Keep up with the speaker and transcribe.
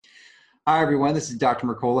Hi, everyone. This is Dr.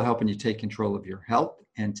 Mercola helping you take control of your health.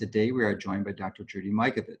 And today we are joined by Dr. Judy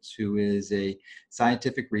Mikovits, who is a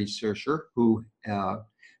scientific researcher who got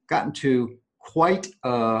into quite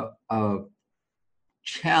a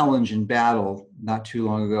challenge and battle not too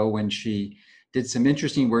long ago when she did some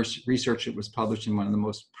interesting research that was published in one of the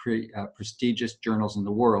most prestigious journals in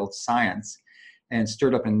the world, Science, and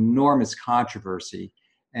stirred up enormous controversy.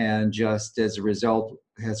 And just as a result,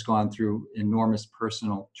 has gone through enormous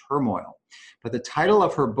personal turmoil. But the title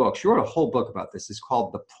of her book, she wrote a whole book about this, is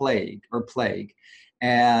called The Plague,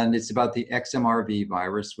 and it's about the XMRV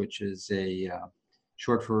virus, which is a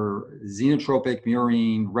short for xenotropic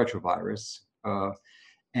murine retrovirus.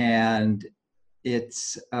 And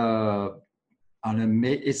it's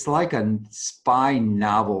it's like a spy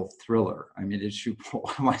novel thriller. I mean, she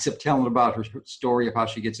winds up telling about her story of how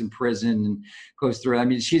she gets in prison and goes through it. I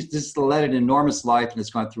mean, she's just led an enormous life and has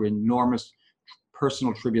gone through enormous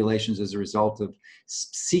personal tribulations as a result of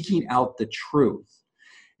seeking out the truth.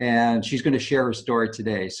 And she's going to share her story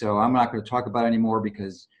today. So I'm not going to talk about it anymore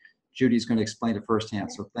because Judy's going to explain it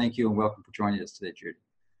firsthand. So thank you and welcome for joining us today, Judy.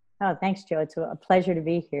 Oh, thanks, Joe. It's a pleasure to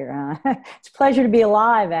be here. It's a pleasure to be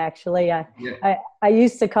alive, actually. I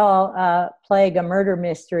used to call Plague a murder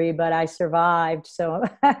mystery, but I survived. So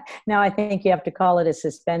now I think you have to call it a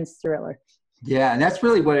suspense thriller. Yeah, and that's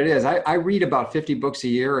really what it is. I read about 50 books a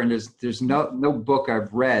year, and there's no book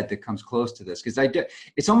I've read that comes close to this, because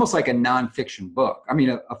it's almost like a nonfiction book. I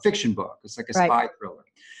mean, a fiction book. It's like a spy thriller.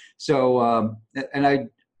 So, and I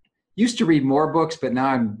used to read more books, but now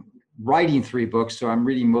I'm writing 3 books, so I'm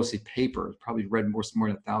reading mostly paper. Probably read more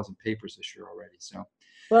than 1,000 papers this year already. So,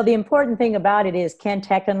 well, the important thing about it is Kent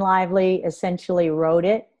Heckenlively essentially wrote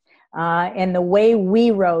it, and the way we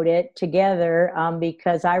wrote it together,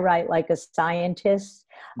 because I write like a scientist,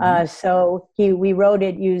 so we wrote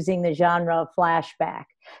it using the genre of flashback.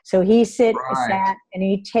 So he sat and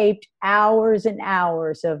he taped hours and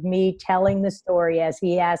hours of me telling the story as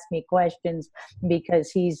he asked me questions, because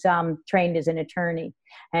he's trained as an attorney.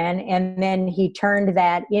 And then he turned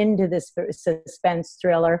that into this suspense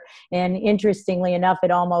thriller. And interestingly enough,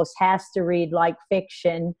 it almost has to read like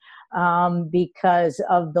fiction because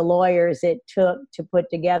of the lawyers it took to put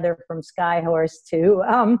together from Skyhorse to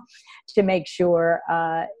make sure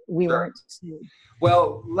we weren't sued.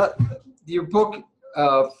 Well, your book,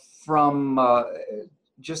 from I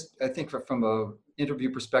think from a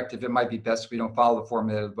interview perspective, it might be best if we don't follow the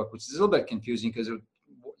format of the book, which is a little bit confusing because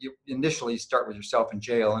you initially start with yourself in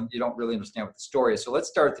jail and you don't really understand what the story is. So let's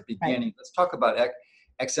start at the beginning. Right. Let's talk about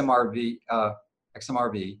XMRV,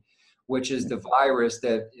 which is the virus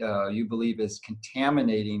that you believe is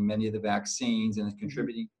contaminating many of the vaccines and a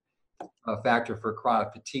contributing factor for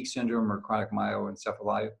chronic fatigue syndrome or chronic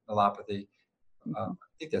myoencephalopathy. I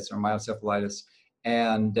think that's myoencephalitis,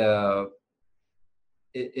 and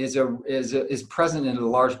is present in a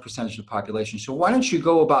large percentage of the population. So why don't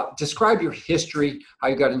you describe your history, how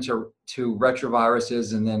you got into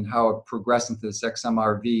retroviruses, and then how it progressed into this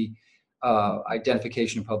XMRV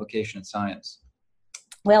identification and publication in Science.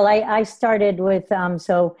 Well, I started with,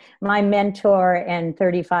 so my mentor and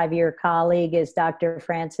 35-year colleague is Dr.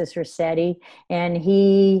 Francis Rossetti, and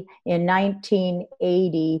he, in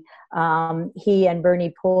 1980, he and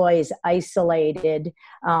Bernie Poise isolated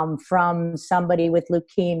from somebody with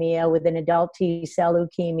leukemia, with an adult T-cell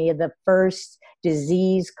leukemia, the first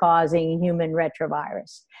disease-causing human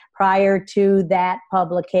retrovirus. Prior to that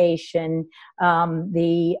publication,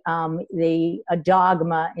 the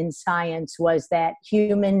dogma in science was that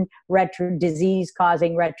human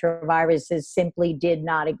disease-causing retroviruses simply did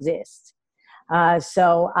not exist.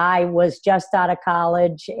 So I was just out of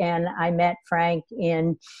college and I met Frank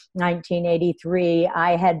in 1983.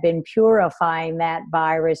 I had been purifying that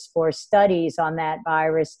virus for studies on that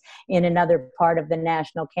virus in another part of the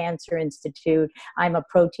National Cancer Institute. I'm a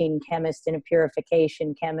protein chemist and a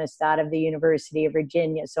purification chemist out of the University of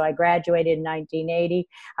Virginia. So I graduated in 1980.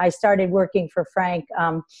 I started working for Frank,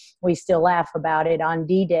 we still laugh about it, on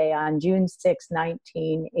D-Day on June 6,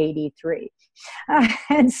 1983.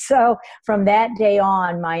 And so from that day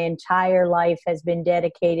on, my entire life has been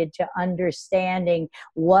dedicated to understanding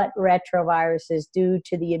what retroviruses do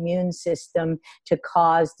to the immune system to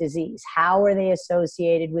cause disease. How are they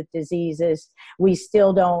associated with diseases? We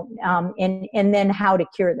still don't, and then how to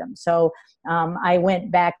cure them. So I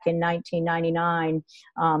went back in 1999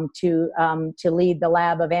 to lead the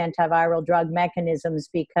lab of antiviral drug mechanisms,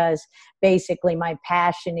 because basically my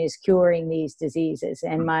passion is curing these diseases.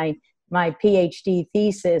 And my PhD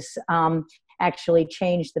thesis actually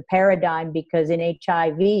changed the paradigm, because in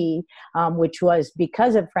HIV, which was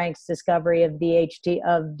because of Frank's discovery of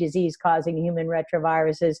of disease-causing human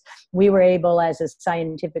retroviruses, we were able as a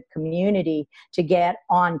scientific community to get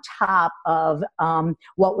on top of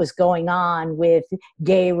what was going on with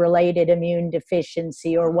gay-related immune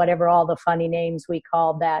deficiency, or whatever all the funny names we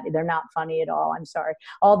called that. They're not funny at all, I'm sorry.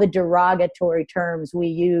 All the derogatory terms we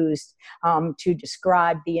used to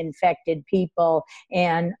describe the infected people.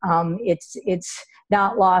 And it's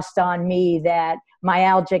not lost on me that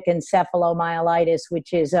myalgic encephalomyelitis,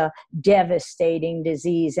 which is a devastating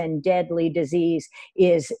disease and deadly disease,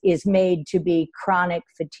 is made to be chronic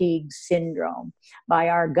fatigue syndrome by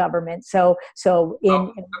our government.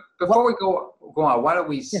 Before we go on, why don't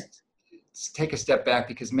we take a step back,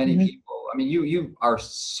 because many people, I mean, you are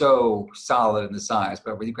so solid in the science,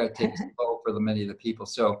 but we've got to take it slow for many of the people.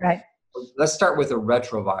 So let's start with a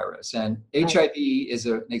retrovirus, and HIV is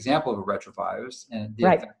an example of a retrovirus, and the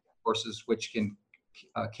effect, of course, is which can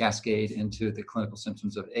cascade into the clinical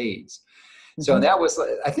symptoms of AIDS. So that was,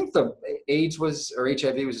 I think the AIDS or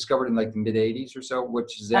HIV was discovered in like the mid 80s or so,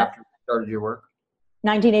 which is after you started your work.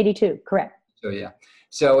 1982, correct. So yeah.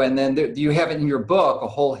 So, and then you have in your book a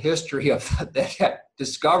whole history of that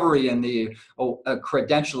discovery and the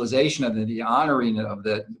credentialization of the honoring of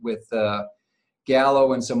with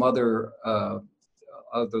Gallo and some other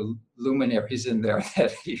luminaries in there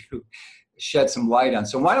that you shed some light on.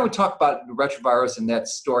 So why don't we talk about the retrovirus and that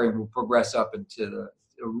story, and we'll progress up into the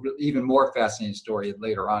even more fascinating story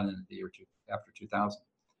later on in the year after 2000.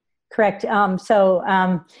 Correct.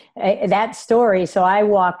 That story, so I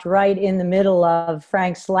walked right in the middle of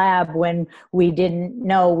Frank's lab when we didn't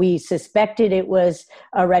know. We suspected it was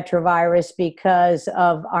a retrovirus because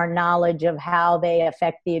of our knowledge of how they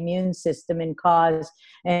affect the immune system and cause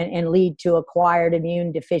and lead to acquired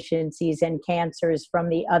immune deficiencies and cancers from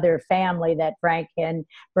the other family that Frank and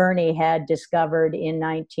Bernie had discovered in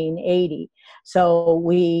 1980. So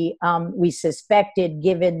we suspected,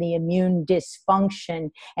 given the immune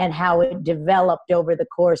dysfunction and how it developed over the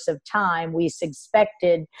course of time, we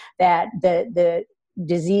suspected that the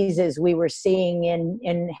diseases we were seeing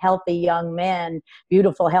in healthy young men,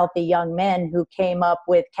 beautiful healthy young men who came up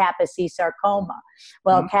with Kaposi sarcoma.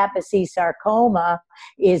 Well, Kaposi sarcoma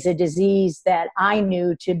is a disease that I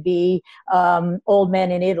knew to be old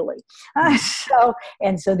men in Italy. So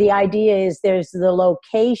the idea is there's the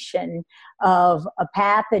location of a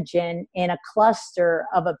pathogen in a cluster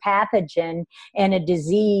of a pathogen and a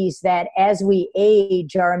disease that as we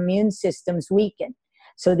age, our immune systems weaken.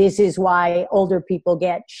 So this is why older people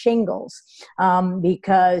get shingles,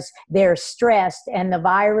 because they're stressed and the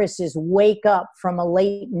viruses wake up from a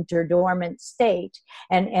latent or dormant state,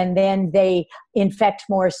 and then they infect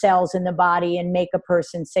more cells in the body and make a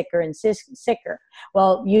person sicker and sicker.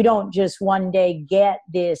 Well, you don't just one day get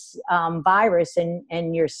this virus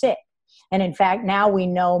and you're sick. And in fact, now we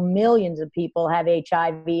know millions of people have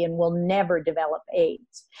HIV and will never develop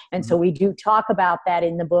AIDS. And so we do talk about that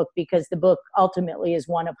in the book, because the book ultimately is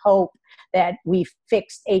one of hope that we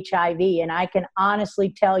fixed HIV. And I can honestly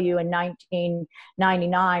tell you, in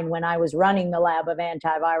 1999, when I was running the lab of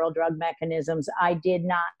antiviral drug mechanisms, I did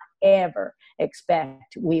not ever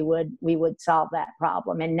expect we would solve that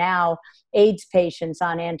problem. And now AIDS patients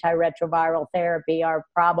on antiretroviral therapy are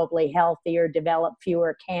probably healthier, develop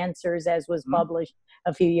fewer cancers, as was published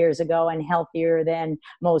a few years ago, and healthier than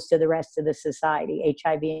most of the rest of the society,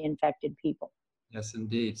 HIV infected people. Yes,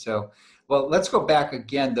 indeed. So, well, let's go back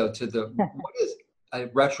again, though, to what is a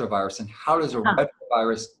retrovirus, and how does a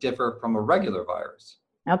retrovirus differ from a regular virus?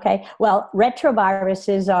 Okay, well,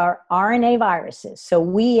 retroviruses are RNA viruses. So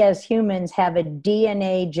we as humans have a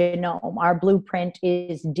DNA genome. Our blueprint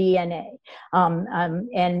is DNA.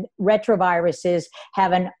 And retroviruses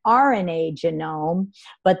have an RNA genome,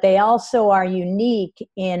 but they also are unique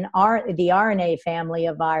in the RNA family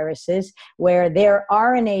of viruses, where their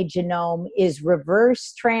RNA genome is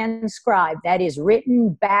reverse transcribed, that is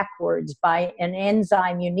written backwards by an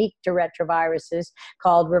enzyme unique to retroviruses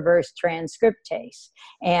called reverse transcriptase.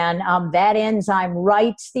 And that enzyme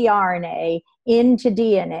writes the RNA into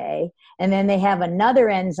DNA. And then they have another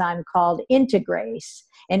enzyme called integrase.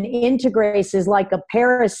 And integrase is like a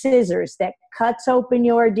pair of scissors that cuts open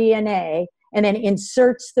your DNA and then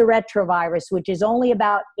inserts the retrovirus, which is only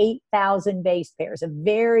about 8,000 base pairs, a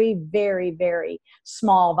very, very, very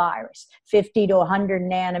small virus, 50 to 100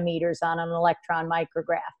 nanometers on an electron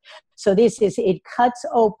micrograph. So it cuts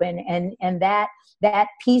open, and that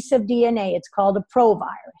piece of DNA, it's called a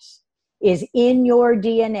provirus, is in your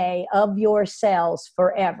DNA of your cells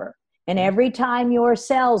forever. And every time your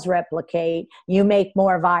cells replicate, you make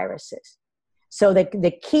more viruses. So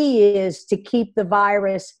the key is to keep the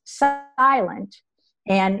virus silent.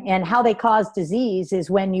 And how they cause disease is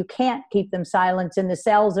when you can't keep them silent and the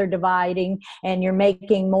cells are dividing and you're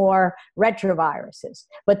making more retroviruses.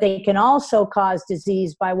 But they can also cause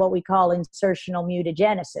disease by what we call insertional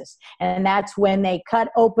mutagenesis. And that's when they cut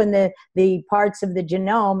open the parts of the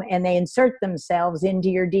genome and they insert themselves into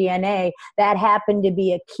your DNA. That happened to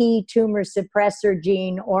be a key tumor suppressor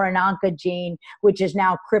gene or an oncogene, which is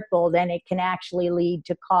now crippled, and it can actually lead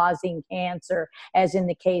to causing cancer, as in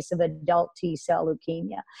the case of adult T-cell leukemia.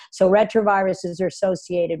 So retroviruses are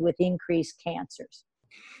associated with increased cancers.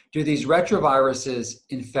 Do these retroviruses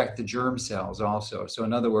infect the germ cells also? So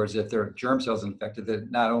in other words, if there are germ cells infected, that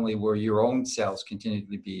not only will your own cells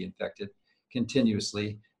continually be infected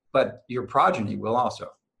continuously, but your progeny will also?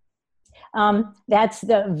 That's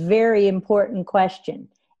the very important question.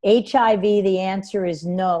 HIV, the answer is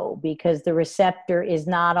no, because the receptor is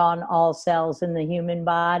not on all cells in the human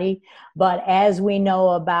body. But as we know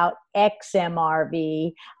about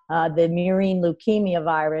XMRV, the murine leukemia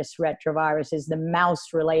virus retroviruses, the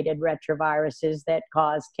mouse-related retroviruses that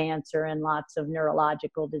cause cancer and lots of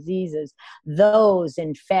neurological diseases, those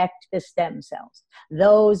infect the stem cells.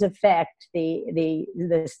 Those affect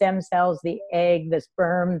the stem cells, the egg, the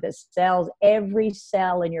sperm, the cells, every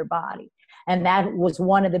cell in your body. And that was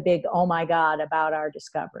one of the big, oh my God, about our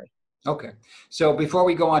discovery. Okay. So before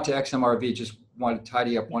we go on to XMRV, just want to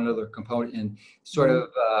tidy up one other component and sort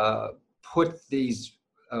of put these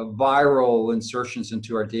viral insertions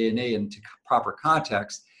into our DNA into proper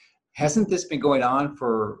context. Hasn't this been going on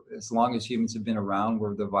for as long as humans have been around,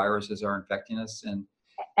 where the viruses are infecting us and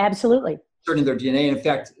absolutely inserting their DNA? In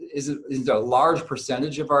fact, is a large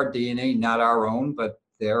percentage of our DNA not our own, but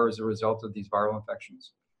there as a result of these viral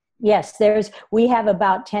infections? Yes, we have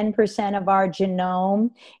about 10% of our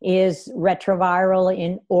genome is retroviral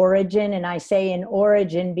in origin. And I say in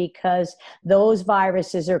origin because those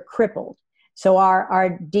viruses are crippled. So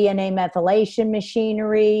our DNA methylation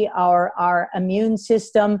machinery, our immune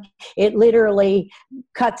system, it literally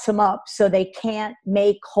cuts them up so they can't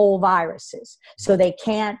make whole viruses. So they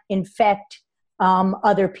can't infect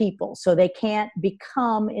other people. So they can't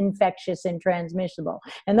become infectious and transmissible.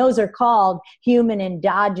 And those are called human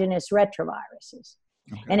endogenous retroviruses.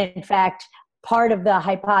 Okay. And in fact, part of the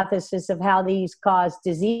hypothesis of how these cause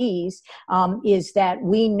disease is that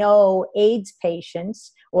we know AIDS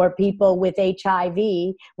patients or people with HIV,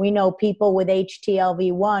 we know people with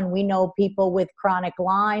HTLV1, we know people with chronic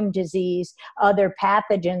Lyme disease, other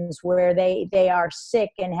pathogens where they are sick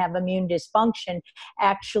and have immune dysfunction,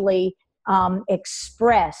 actually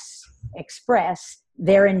express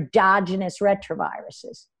their endogenous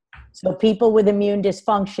retroviruses. So people with immune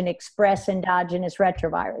dysfunction express endogenous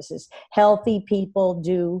retroviruses. Healthy people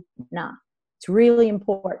do not. It's really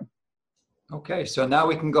important. Okay, so now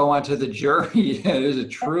we can go on to the journey. It is a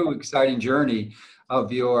true exciting journey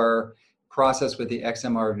of your process with the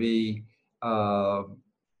XMRV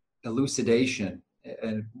elucidation.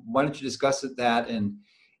 And why don't you discuss that and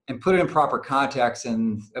put it in proper context,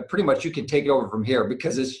 and pretty much you can take it over from here,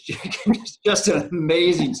 because it's just an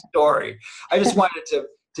amazing story. I just wanted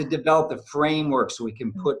to develop the framework so we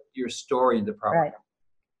can put your story into proper. Right.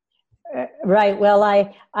 Right. Well,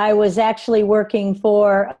 I was actually working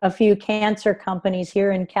for a few cancer companies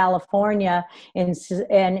here in California, and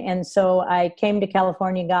so I came to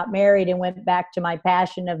California, got married, and went back to my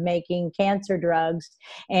passion of making cancer drugs.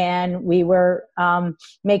 And we were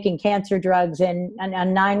making cancer drugs, and a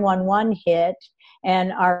 911 hit,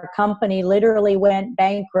 and our company literally went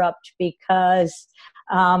bankrupt because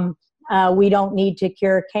we don't need to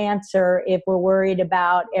cure cancer if we're worried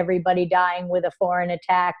about everybody dying with a foreign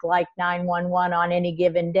attack like 911 on any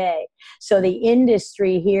given day. So the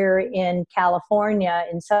industry here in California,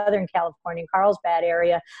 in Southern California, Carlsbad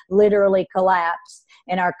area, literally collapsed.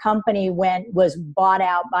 And our company was bought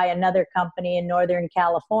out by another company in Northern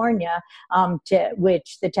California,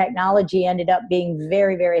 which the technology ended up being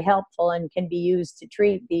very, very helpful and can be used to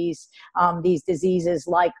treat these diseases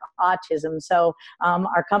like autism. So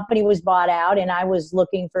our company was bought out, and I was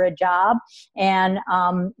looking for a job. And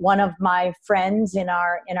one of my friends in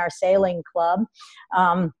our sailing club,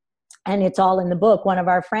 and it's all in the book, one of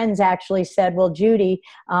our friends actually said, well, Judy,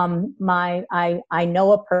 I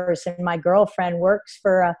know a person, my girlfriend works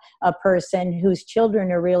for a person whose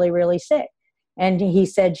children are really, really sick. And he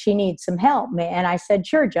said, she needs some help. And I said,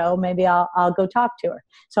 sure, Joe, maybe I'll go talk to her.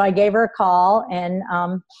 So I gave her a call,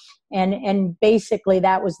 and basically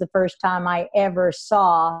that was the first time I ever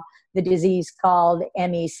saw the disease called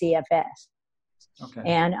ME/CFS. Okay.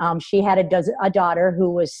 And she had a daughter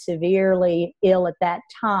who was severely ill at that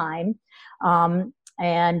time.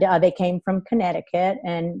 and they came from Connecticut,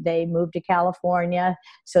 and they moved to California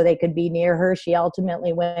so they could be near her. She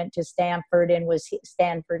ultimately went to Stanford and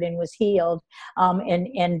was healed.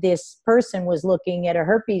 And this person was looking at a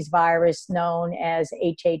herpes virus known as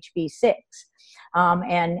HHV6.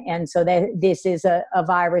 And so this is a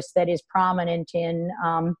virus that is prominent in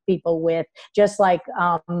people with, just like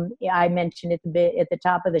I mentioned at the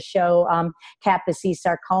top of the show, Kaposi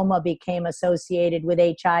sarcoma became associated with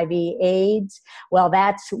HIV/AIDS. Well,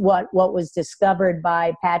 that's what was discovered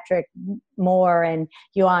by Patrick Moore and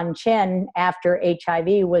Yuan Chen after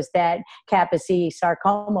HIV, was that Kaposi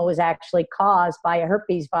sarcoma was actually caused by a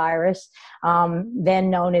herpes virus, then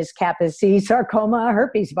known as Kaposi sarcoma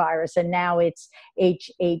herpes virus, and now it's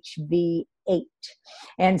HHV8.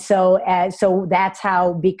 And so that's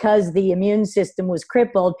how, because the immune system was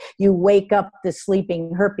crippled, you wake up the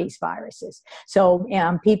sleeping herpes viruses. So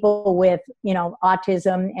people with,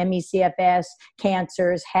 autism, ME/CFS,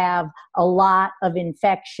 cancers have a lot of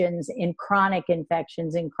infections, in chronic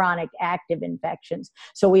active infections.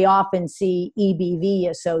 So we often see EBV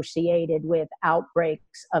associated with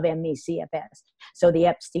outbreaks of ME/CFS. So the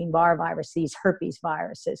Epstein-Barr virus, these herpes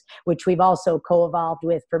viruses, which we've also co-evolved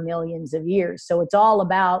with for millions of years. So it's all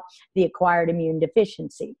about the acquired immune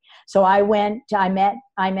deficiency. So I met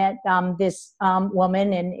this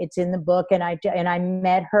woman, and it's in the book, and I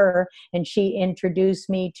met her, and she introduced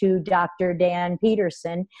me to Dr. Dan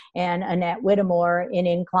Peterson and Annette Whittemore in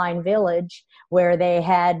Incline Village, where he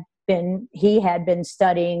had been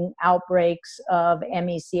studying outbreaks of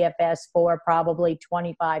ME/CFS for probably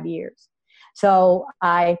 25 years. So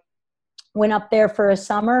I went up there for a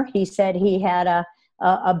summer. He said he had a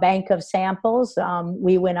bank of samples.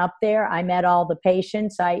 We went up there. I met all the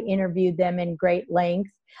patients. I interviewed them in great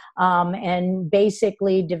length, and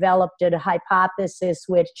basically developed a hypothesis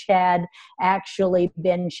which had actually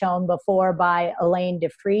been shown before by Elaine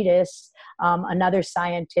DeFreitas, another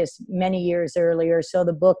scientist many years earlier. So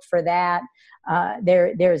the book for that,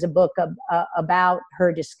 there's a book about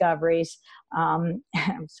her discoveries. I'm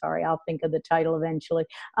sorry, I'll think of the title eventually.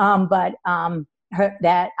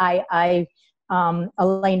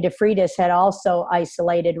 Elaine DeFreitas had also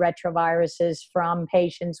isolated retroviruses from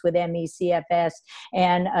patients with ME/CFS,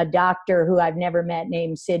 and a doctor who I've never met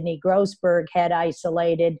named Sidney Grossberg had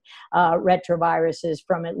isolated retroviruses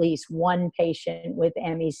from at least one patient with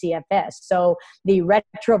ME/CFS. So the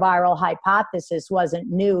retroviral hypothesis wasn't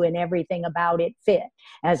new, and everything about it fit.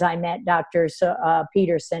 As I met Dr.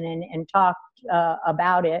 Peterson and talked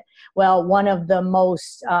about it, well, one of the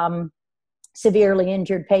most severely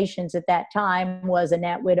injured patients at that time was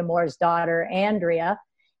Annette Whittemore's daughter, Andrea.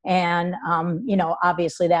 And,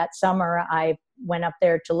 obviously that summer I went up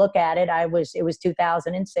there to look at it. It was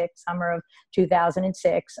 2006, summer of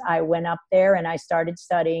 2006. I went up there and I started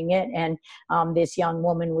studying it. And this young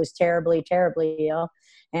woman was terribly, terribly ill.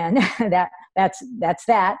 And that's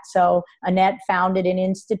that. So Annette founded an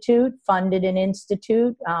institute, funded an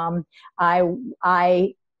institute.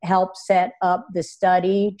 I help set up the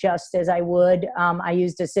study just as I would. I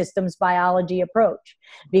used a systems biology approach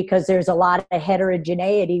because there's a lot of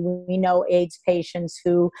heterogeneity. We know AIDS patients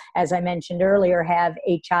who, as I mentioned earlier, have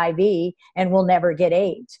HIV and will never get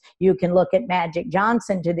AIDS. You can look at Magic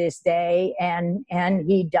Johnson to this day, and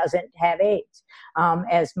he doesn't have AIDS.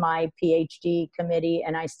 As my PhD committee,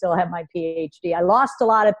 and I still have my PhD. I lost a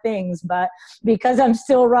lot of things, but because I'm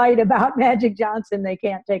still right about Magic Johnson, they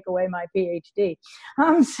can't take away my PhD,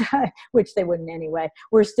 which they wouldn't anyway.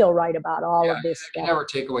 We're still right about all of this stuff. They can never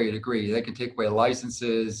take away a degree. They can take away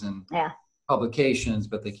licenses and publications,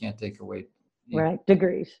 but they can't take away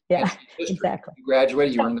degrees. Yeah, exactly. You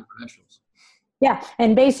graduated, you earned the credentials. Yeah,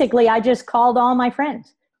 and basically I just called all my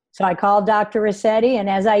friends. So I called Dr. Rossetti, and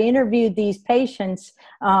as I interviewed these patients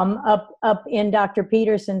up in Dr.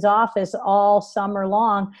 Peterson's office all summer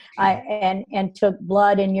long, and took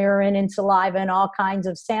blood and urine and saliva and all kinds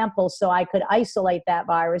of samples so I could isolate that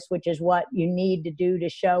virus, which is what you need to do to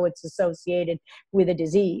show it's associated with a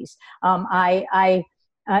disease.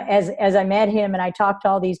 As I met him and I talked to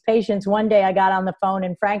all these patients, one day I got on the phone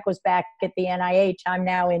and Frank was back at the NIH. I'm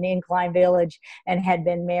now in Incline Village and had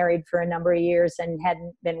been married for a number of years and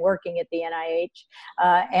hadn't been working at the NIH.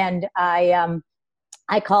 And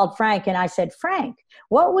I called Frank and I said, Frank,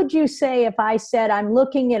 what would you say if I said I'm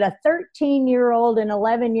looking at a 13-year-old and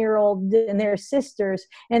 11-year-old and their sisters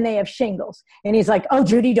and they have shingles? And he's like, oh,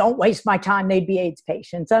 Judy, don't waste my time. They'd be AIDS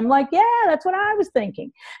patients. I'm like, yeah, that's what I was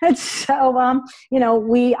thinking. And so,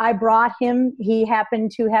 I brought him. He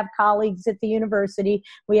happened to have colleagues at the university.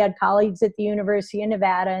 We had colleagues at the University of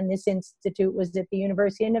Nevada, and this institute was at the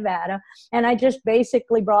University of Nevada. And I just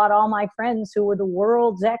basically brought all my friends who were the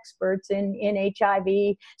world's experts in HIV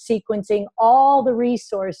HIV, sequencing all the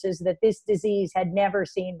resources that this disease had never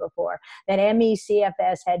seen before, that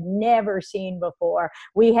ME/CFS had never seen before.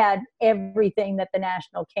 We had everything that the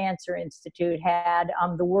National Cancer Institute had,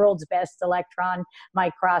 the world's best electron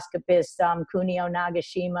microscopist, Kunio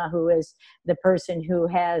Nagashima, who is the person who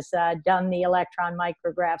has done the electron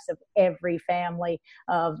micrographs of every family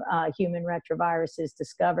of human retroviruses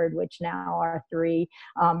discovered, which now are 3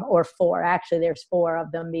 or 4. Actually, there's 4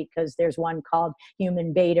 of them because there's one called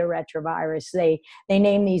human beta retrovirus. They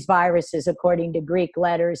name these viruses according to Greek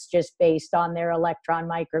letters just based on their electron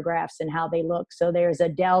micrographs and how they look. So there's a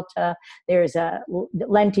delta, there's a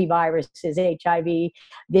lentivirus is HIV.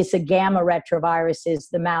 This a gamma retrovirus is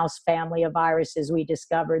the mouse family of viruses we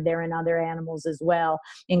discovered. They're in other animals as well,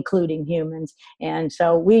 including humans. And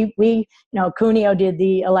so we Kunio did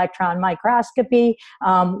the electron microscopy.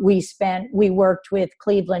 We worked with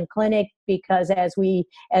Cleveland Clinic because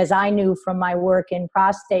as I knew from my work in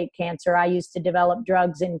prostate cancer, I used to develop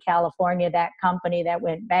drugs in California. That company that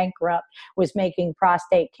went bankrupt was making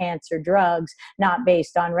prostate cancer drugs, not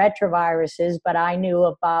based on retroviruses, but I knew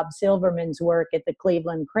of Bob Silverman's work at the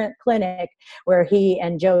Cleveland Clinic, where he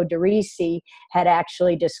and Joe DeRisi had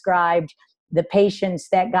actually described the patients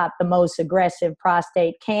that got the most aggressive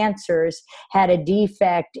prostate cancers had a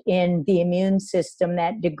defect in the immune system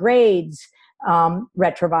that degrades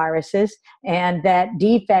retroviruses, and that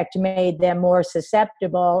defect made them more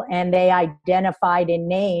susceptible, and they identified and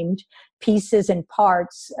named pieces and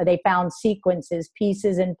parts. They found sequences,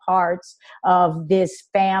 pieces and parts of this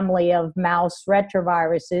family of mouse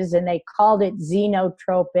retroviruses, and they called it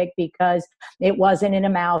xenotropic because it wasn't in a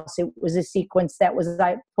mouse. It was a sequence that was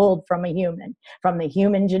pulled from a human, from the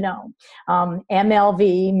human genome.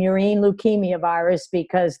 MLV, murine leukemia virus,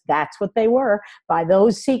 because that's what they were, by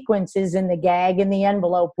those sequences in the GAG in the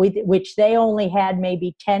envelope, which they only had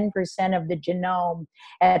maybe 10% of the genome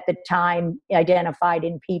at the time identified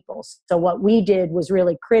in people. So what we did was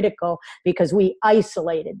really critical because we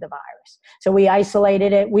isolated the virus. So we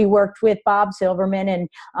isolated it. We worked with Bob Silverman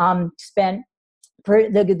and spent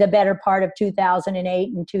the better part of 2008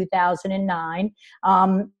 and 2009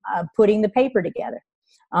 putting the paper together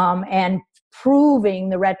and proving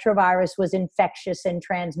the retrovirus was infectious and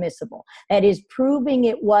transmissible. That is, proving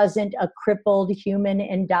it wasn't a crippled human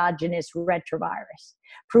endogenous retrovirus,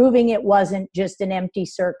 proving it wasn't just an empty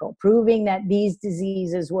circle, proving that these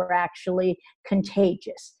diseases were actually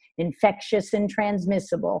contagious, infectious and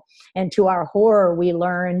transmissible, and to our horror, we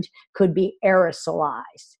learned could be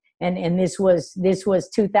aerosolized. And this was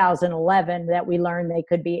 2011 that we learned they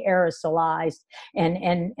could be aerosolized,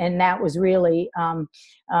 and that was really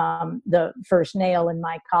the first nail in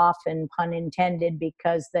my coffin, pun intended,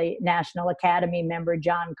 because the National Academy member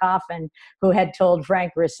John Coffin, who had told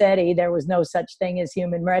Frank Rossetti there was no such thing as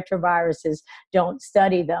human retroviruses, don't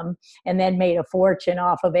study them, and then made a fortune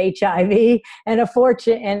off of HIV and a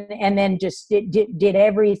fortune, and then just did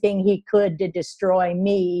everything he could to destroy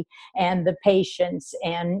me and the patients,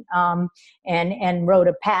 and wrote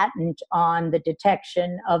a patent on the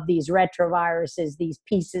detection of these retroviruses, these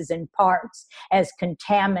pieces and parts, as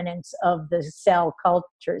contaminants of the cell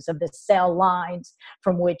cultures, of the cell lines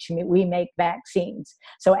from which we make vaccines.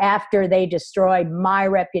 So after they destroyed my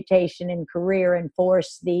reputation and career and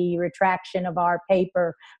forced the retraction of our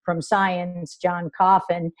paper from Science, John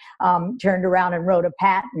Coffin turned around and wrote a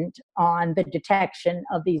patent on the detection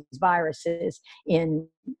of these viruses in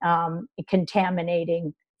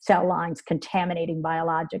contaminating cell lines, contaminating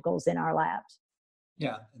biologicals in our labs.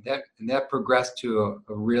 Yeah, that progressed to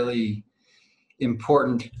a really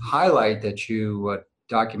important highlight that you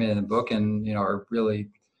documented in the book, and are really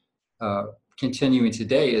continuing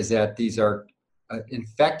today, is that these are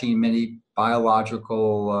infecting many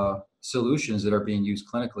biological solutions that are being used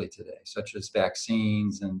clinically today, such as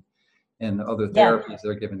vaccines and other therapies that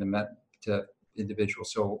are given to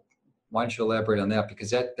individuals. So why don't you elaborate on that, because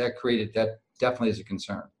that definitely is a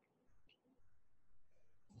concern.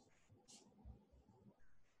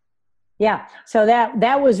 Yeah, so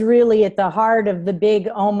that was really at the heart of the big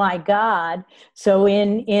oh my God. So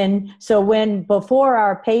before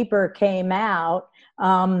our paper came out,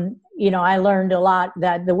 I learned a lot.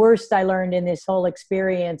 That the worst I learned in this whole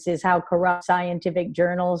experience is how corrupt scientific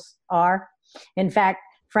journals are. In fact,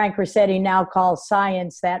 Frank Rossetti now calls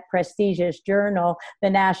Science, that prestigious journal,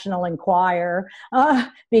 the National Enquirer,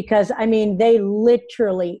 because they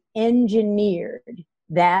literally engineered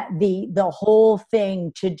the whole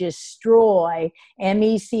thing to destroy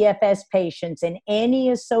ME/CFS patients and any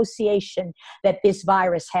association that this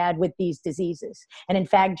virus had with these diseases. And in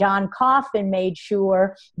fact, John Coffin made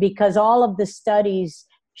sure, because all of the studies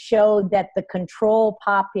showed that the control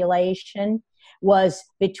population was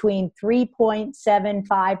between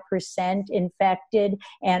 3.75% infected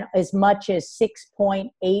and as much as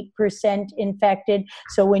 6.8% infected.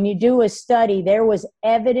 So when you do a study, there was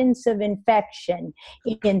evidence of infection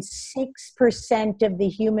in 6% of the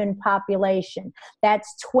human population.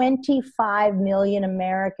 That's 25 million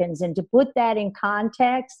Americans. And to put that in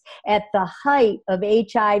context, at the height of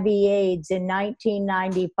HIV/AIDS in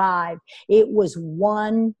 1995, it was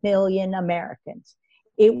 1 million Americans.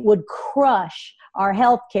 It would crush our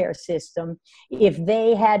healthcare system if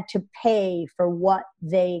they had to pay for what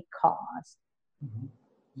they caused. Mm-hmm.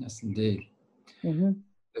 Yes, indeed. Mm-hmm.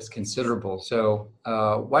 It's considerable. So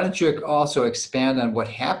why don't you also expand on what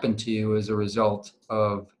happened to you as a result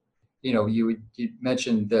of, you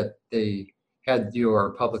mentioned that they had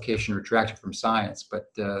your publication retracted from Science, but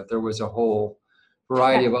there was a whole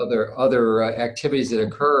variety of other activities that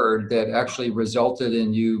occurred that actually resulted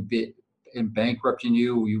in you bankrupting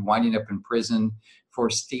you winding up in prison for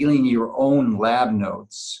stealing your own lab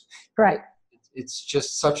notes. Right. It's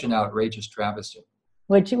just such an outrageous travesty.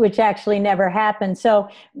 Which actually never happened. So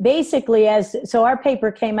basically, so our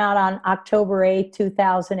paper came out on October 8th,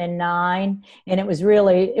 2009, and it was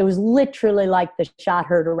literally like the shot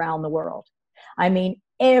heard around the world. I mean,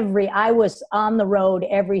 I was on the road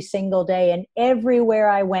every single day, and everywhere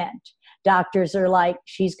I went, doctors are like,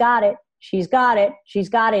 she's got it, she's got it, she's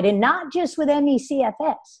got it. And not just with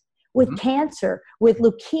ME/CFS, with mm-hmm. cancer, with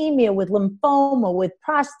leukemia, with lymphoma, with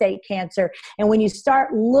prostate cancer. And when you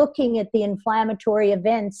start looking at the inflammatory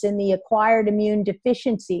events and the acquired immune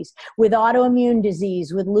deficiencies, with autoimmune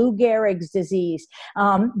disease, with Lou Gehrig's disease,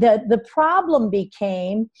 the problem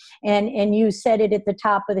became, and you said it at the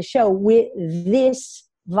top of the show, with this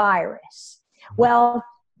virus. Well,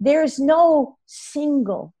 there's no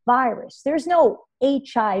single virus. There's no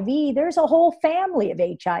HIV. There's a whole family of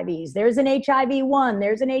HIVs. There's an HIV-1.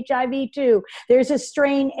 There's an HIV-2. There's a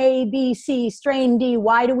strain A, B, C, strain D.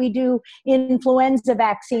 Why do we do influenza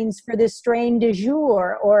vaccines for this strain du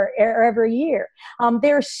jour or every year?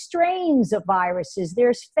 There's strains of viruses.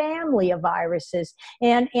 There's family of viruses.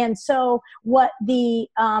 And so what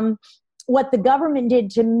the government did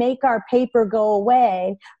to make our paper go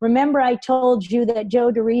away, remember I told you that Joe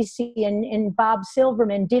DeRisi and Bob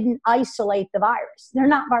Silverman didn't isolate the virus. They're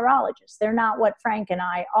not virologists. They're not what Frank and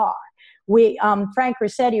I are. Frank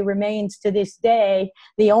Ruscetti remains to this day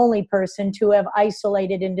the only person to have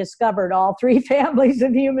isolated and discovered all three families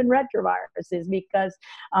of human retroviruses because,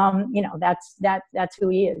 that's who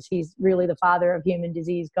he is. He's really the father of human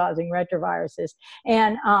disease-causing retroviruses.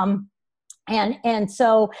 And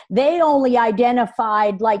so they only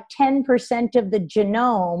identified like 10% of the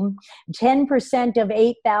genome, 10% of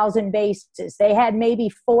 8,000 bases. They had maybe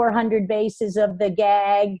 400 bases of the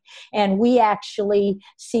GAG, and we actually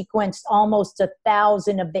sequenced almost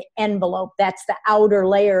 1,000 of the envelope. That's the outer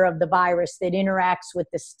layer of the virus that interacts with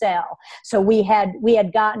the cell. So we had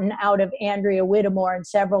gotten out of Andrea Whittemore and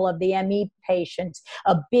several of the ME patients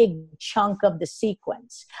a big chunk of the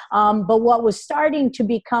sequence. But what was starting to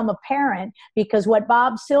become apparent, because what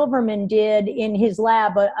Bob Silverman did in his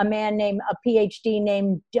lab, a PhD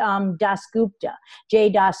named Dasgupta, Jay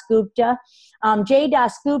Dasgupta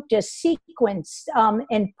sequenced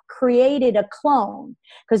and created a clone,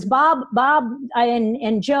 because Bob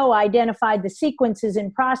and Joe identified the sequences in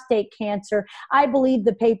prostate cancer. I believe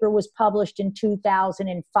the paper was published in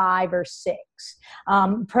 2005 or 6.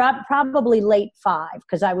 Probably late 5,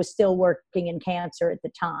 because I was still working in cancer at the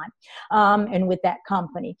time, and with that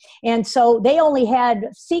company. And so they only had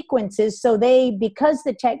sequences. So because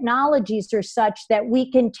the technologies are such that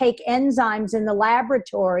we can take enzymes in the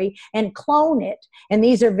laboratory and clone it. And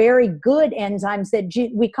these are very good enzymes that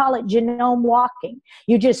we call it genome walking.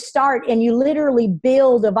 You just start and you literally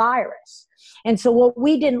build a virus. And so what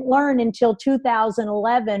we didn't learn until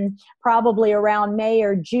 2011, probably around May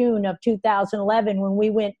or June of 2011, when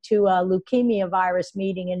we went to a leukemia virus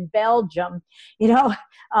meeting in Belgium,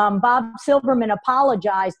 Bob Silverman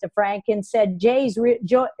apologized to Frank and said, Joy,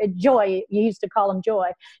 you used to call him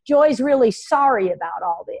Joy, Joy's really sorry about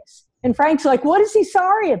all this. And Frank's like, what is he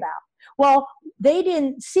sorry about? Well, they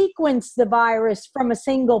didn't sequence the virus from a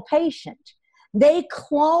single patient. They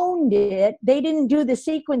cloned it. They didn't do the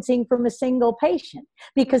sequencing from a single patient.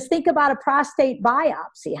 Because think about a prostate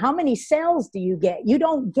biopsy. How many cells do you get? You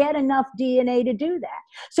don't get enough DNA to do that.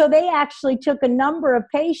 So they actually took a number of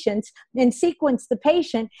patients and sequenced the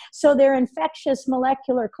patient. So their infectious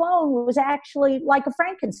molecular clone was actually like a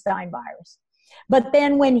Frankenstein virus. But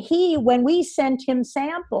then when we sent him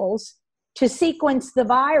samples to sequence the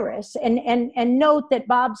virus, and note that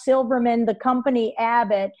Bob Silverman, the company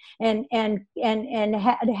Abbott, and had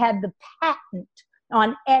the patent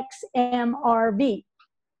on XMRV.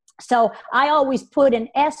 So I always put an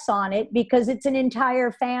S on it because it's an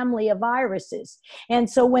entire family of viruses. And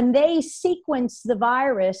so when they sequenced the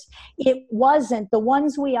virus, it wasn't, the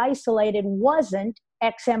ones we isolated wasn't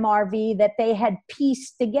XMRV that they had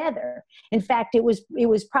pieced together. In fact, it was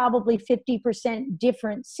probably 50%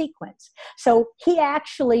 different sequence. So he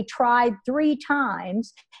actually tried 3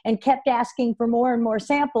 times and kept asking for more and more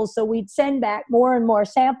samples. So we'd send back more and more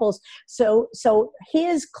samples. So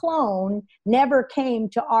his clone never came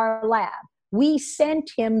to our lab. We sent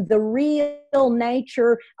him the real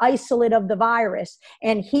nature isolate of the virus,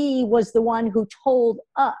 and he was the one who told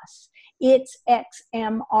us it's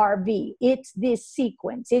XMRV. It's this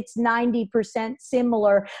sequence. It's 90%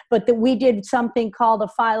 similar, but that we did something called a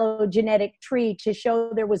phylogenetic tree to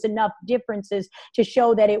show there was enough differences to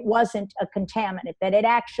show that it wasn't a contaminant, that it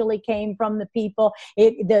actually came from the people.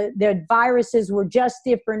 The viruses were just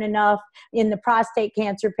different enough in the prostate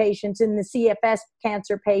cancer patients, in the CFS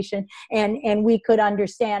cancer patient, and we could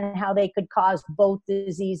understand how they could cause both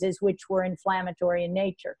diseases, which were inflammatory in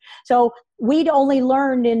nature. So we'd only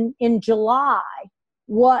learned in July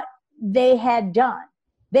what they had done.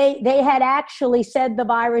 They had actually said the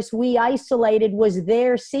virus we isolated was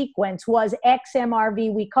their sequence, was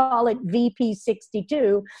XMRV. We call it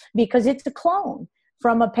VP62 because it's a clone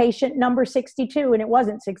from a patient number 62, and it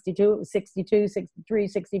wasn't 62, it was 62, 63,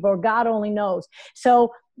 64, God only knows.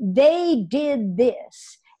 So they did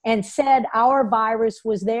this and said our virus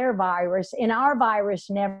was their virus, and our virus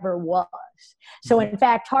never was. So in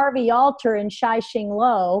fact, Harvey Alter and Shai-Ching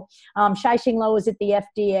Lo was at the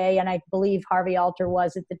FDA, and I believe Harvey Alter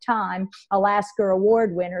was at the time, a Lasker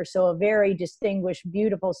Award winner, so a very distinguished,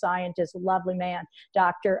 beautiful scientist, lovely man,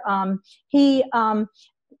 doctor.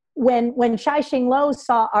 When Shai-Ching Lo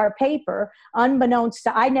saw our paper, unbeknownst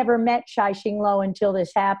to, I never met Shai-Ching Lo until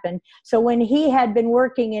this happened. So when he had been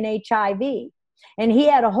working in HIV, and he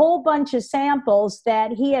had a whole bunch of samples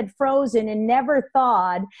that he had frozen and never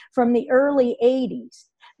thawed from the early 80s,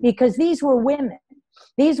 because these were women.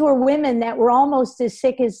 These were women that were almost as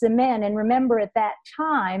sick as the men. And remember, at that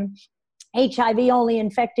time, HIV only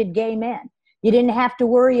infected gay men. You didn't have to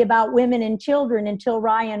worry about women and children until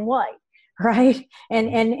Ryan White, right?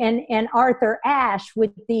 And Arthur Ashe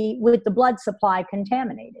with the blood supply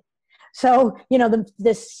contaminated. So,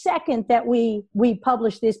 the second that we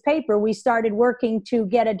published this paper, we started working to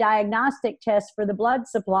get a diagnostic test for the blood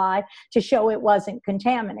supply to show it wasn't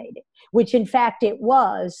contaminated, which in fact it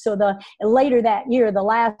was. So later that year, the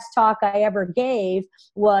last talk I ever gave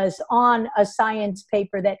was on a science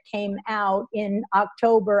paper that came out in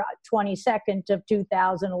October 22nd of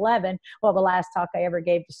 2011. Well, the last talk I ever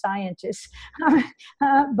gave to scientists.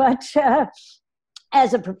 But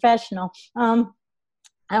as a professional,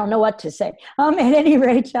 I don't know what to say. At any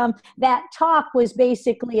rate, that talk was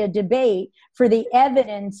basically a debate for the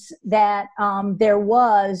evidence that there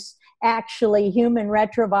was actually human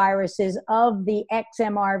retroviruses of the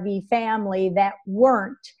XMRV family that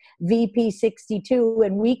weren't VP62,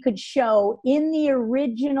 and we could show in the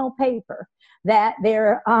original paper that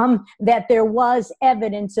there was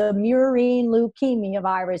evidence of murine leukemia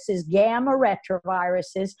viruses, gamma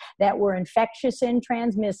retroviruses that were infectious and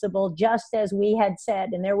transmissible, just as we had said,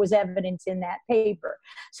 and there was evidence in that paper.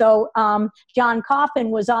 So John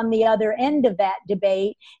Coffin was on the other end of that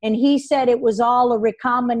debate, and he said it was all a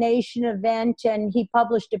recombination event, and he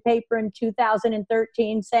published a paper in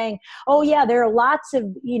 2013 saying, oh yeah, there are lots of,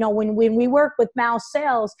 when we work with mouse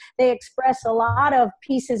cells, they express a lot of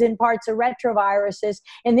pieces and parts of retroviruses,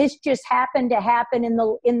 and this just happened to happen in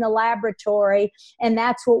the laboratory, and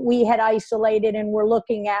that's what we had isolated and were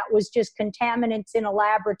looking at was just contaminants in a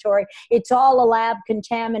laboratory. It's all a lab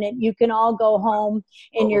contaminant. You can all go home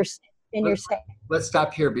in your safe. Let's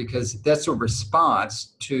stop here, because that's a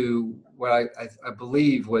response to what I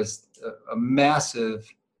believe was a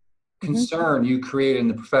massive concern you create in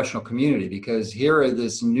the professional community, because here are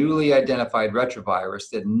this newly identified retrovirus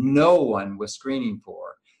that no one was screening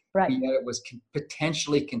for. Right. Yet it was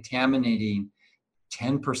potentially contaminating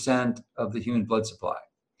 10% of the human blood supply.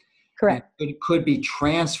 Correct. And it could be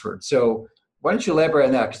transferred. So why don't you elaborate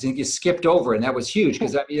on that? Because I think you skipped over, and that was huge,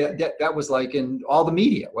 because that was like in all the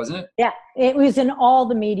media, wasn't it? Yeah, it was in all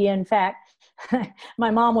the media. In fact,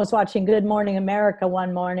 my mom was watching Good Morning America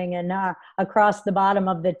one morning, and across the bottom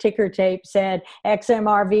of the ticker tape said,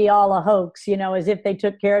 XMRV, all a hoax, as if they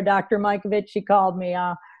took care of Dr. Mikovits. She called me.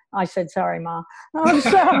 I said, sorry, Ma.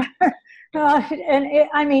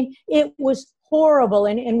 It was horrible.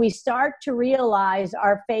 And we start to realize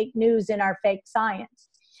our fake news and our fake science.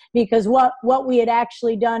 because what we had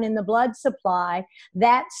actually done in the blood supply,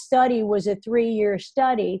 that study was a 3-year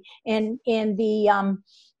study, and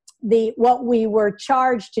the what we were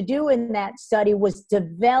charged to do in that study was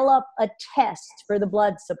develop a test for the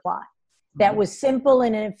blood supply that was simple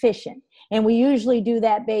and efficient. And we usually do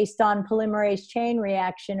that based on polymerase chain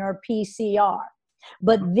reaction, or PCR.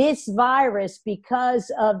 But this virus, because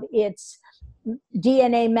of its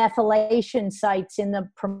DNA methylation sites in the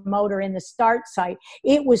promoter, in the start site,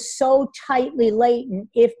 it was so tightly latent,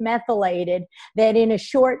 if methylated, that in a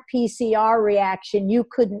short PCR reaction, you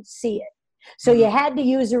couldn't see it. So you had to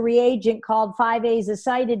use a reagent called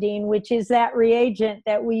 5-azacitidine, which is that reagent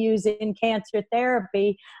that we use in cancer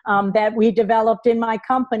therapy, that we developed in my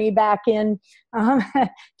company back in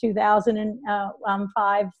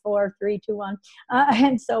 2005, 4, 3, 2, 1.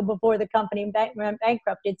 And so before the company went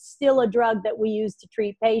bankrupt, it's still a drug that we use to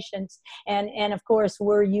treat patients. And of course,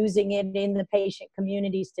 we're using it in the patient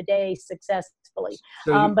communities today successfully.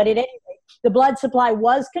 But at any rate, the blood supply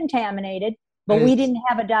was contaminated. But we didn't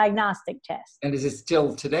have a diagnostic test. And is it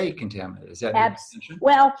still today contaminated? Is that your intention?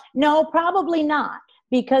 Well, no, probably not.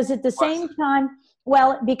 Because at the same time,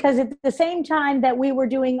 that we were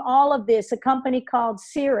doing all of this, a company called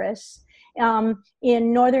Cirrus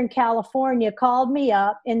in Northern California called me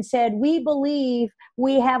up and said, we believe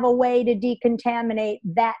we have a way to decontaminate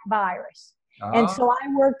that virus. And so I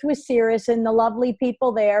worked with Cirrus and the lovely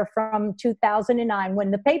people there from 2009.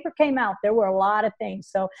 When the paper came out, there were a lot of things.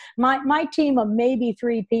 So my team of maybe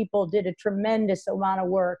 3 people did a tremendous amount of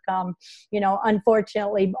work.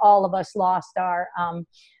 Unfortunately, all of us lost our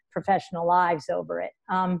professional lives over it.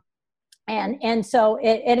 And so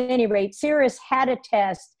at any rate, Cirrus had a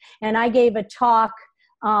test, and I gave a talk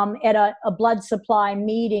at a blood supply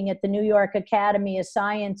meeting at the New York Academy of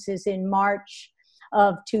Sciences in March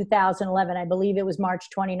of 2011. I believe it was March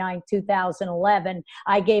 29, 2011.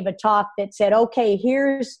 I gave a talk that said, okay,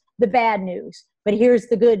 here's the bad news, but here's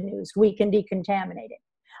the good news. We can decontaminate it.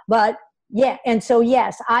 But yeah, and so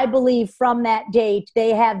yes, I believe from that date,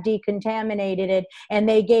 they have decontaminated it, and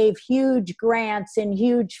they gave huge grants and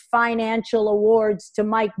huge financial awards to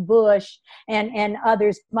Mike Bush and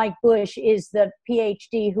others. Mike Bush is the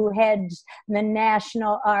PhD who heads the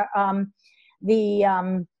national,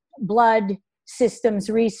 Blood Systems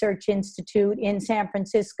Research Institute in San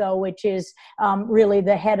Francisco, which is really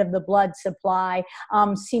the head of the blood supply.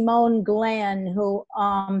 Simone Glenn, who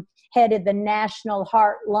headed the National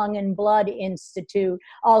Heart, Lung, and Blood Institute,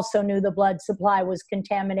 also knew the blood supply was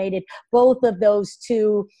contaminated. Both of those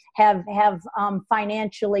two have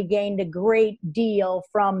financially gained a great deal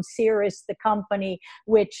from Cirrus, the company,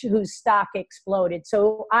 whose stock exploded.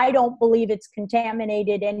 So I don't believe it's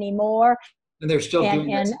contaminated anymore. And they're still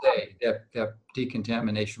doing that today, that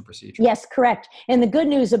decontamination procedure. Yes, correct. And the good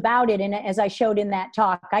news about it, and as I showed in that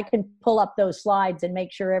talk, I can pull up those slides and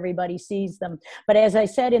make sure everybody sees them. But as I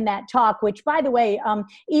said in that talk, which by the way,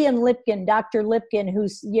 Ian Lipkin, Dr. Lipkin,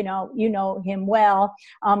 who's, you know him well,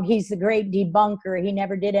 he's the great debunker. He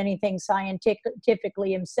never did anything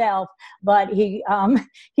scientifically himself, but he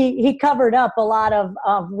covered up a lot of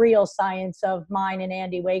real science of mine and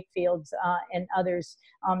Andy Wakefield's and others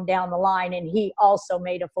down the line. And he also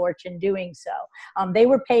made a fortune doing so. They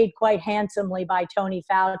were paid quite handsomely by Tony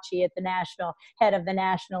Fauci at the head of the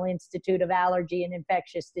National Institute of Allergy and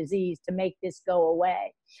Infectious Disease to make this go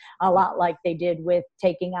away, a lot like they did with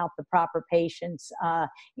taking out the proper patients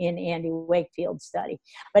in Andy Wakefield's study.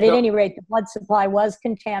 But at any rate, the blood supply was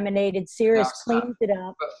contaminated. Cirrus cleaned it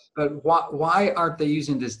up. But why aren't they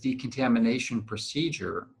using this decontamination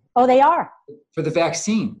procedure? Oh, they are. For the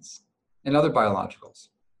vaccines and other biologicals?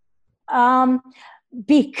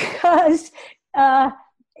 Because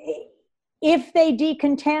if they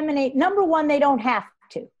decontaminate, number one, they don't have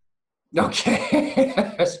to. Okay,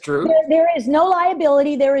 that's true. There is no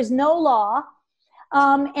liability. There is no law.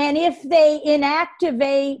 And if they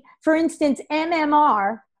inactivate, for instance,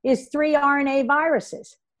 MMR is 3 RNA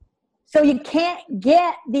viruses. So you can't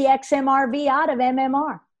get the XMRV out of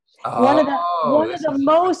MMR. One of the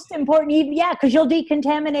most important, because you'll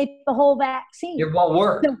decontaminate the whole vaccine. It won't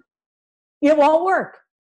work. So, it won't work.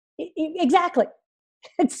 Exactly.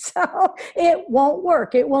 So it won't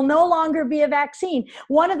work. It will no longer be a vaccine.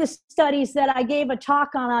 One of the studies that I gave a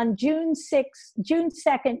talk on June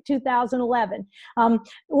 2nd, 2011.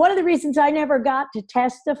 One of the reasons I never got to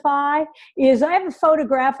testify is I have a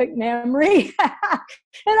photographic memory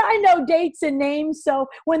and I know dates and names. So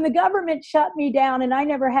when the government shut me down and I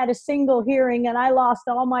never had a single hearing and I lost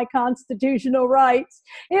all my constitutional rights,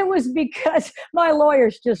 it was because my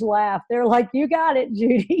lawyers just laughed. They're like, you got it,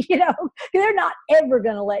 Judy. They're not every ever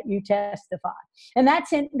going to let you testify. And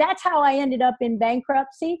that's how I ended up in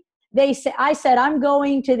bankruptcy. I said, I'm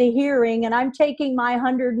going to the hearing and I'm taking my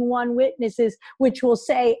 101 witnesses, which will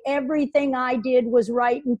say everything I did was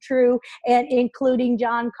right and true, and including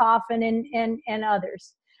John Coffin and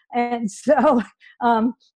others. And so,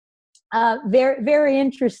 very, very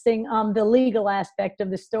interesting, the legal aspect of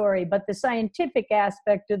the story, but the scientific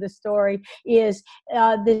aspect of the story is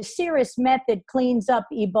the Cirrus method cleans up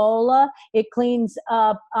Ebola, it cleans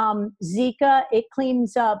up Zika, it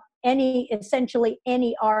cleans up essentially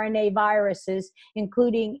any RNA viruses,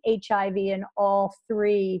 including HIV and all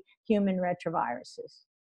 3 human retroviruses.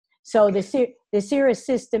 So the Cirrus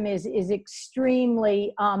system is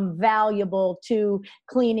extremely valuable to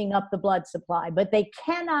cleaning up the blood supply, but they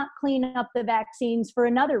cannot clean up the vaccines for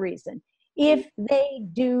another reason. If they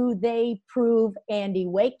do, they prove Andy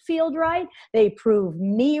Wakefield right. They prove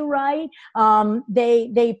me right.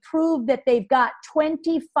 They prove that they've got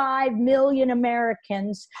 25 million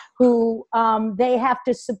Americans who they have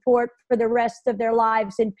to support for the rest of their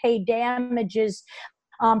lives and pay damages.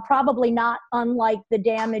 Probably not unlike the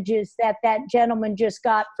damages that gentleman just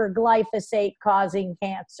got for glyphosate causing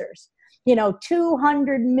cancers. You know,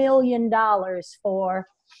 $200 million for.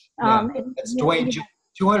 That's Dwayne.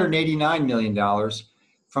 $289 million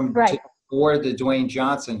from right. to award the Dwayne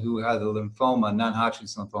Johnson, who had the lymphoma,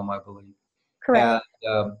 non-Hodgkin's lymphoma, I believe. Correct.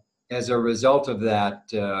 And as a result of that,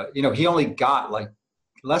 he only got like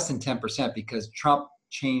less than 10% because Trump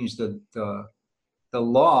changed the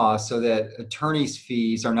law so that attorneys'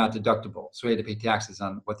 fees are not deductible. So he had to pay taxes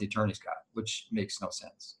on what the attorneys got, which makes no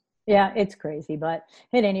sense. Yeah, it's crazy, but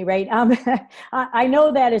at any rate, I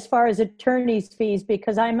know that as far as attorney's fees,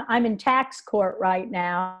 because I'm in tax court right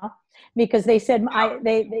now, because they said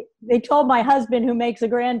they told my husband, who makes a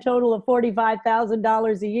grand total of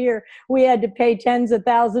 $45,000 a year, we had to pay tens of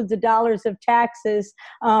thousands of dollars of taxes,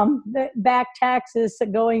 back taxes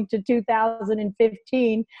going to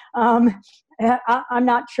 2015. I'm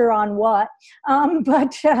not sure on what,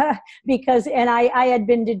 but because I had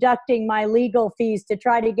been deducting my legal fees to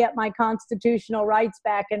try to get my constitutional rights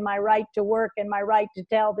back and my right to work and my right to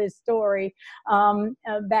tell this story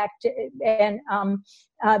back to, and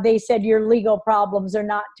they said your legal problems are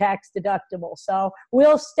not tax deductible. So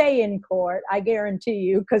we'll stay in court, I guarantee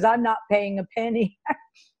you, because I'm not paying a penny.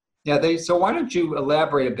 Yeah, so why don't you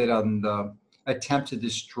elaborate a bit on the attempt to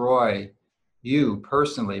destroy you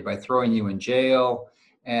personally by throwing you in jail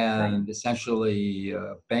and essentially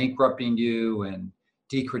bankrupting you and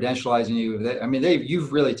decredentializing you. I mean,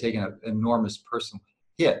 you've really taken an enormous personal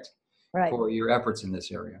hit for your efforts in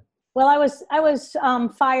this area. Well, I was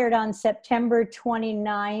fired on September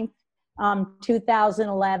 29th,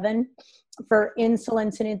 2011 for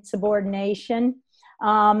insolence and insubordination.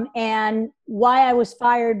 And why I was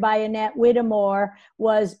fired by Annette Whittemore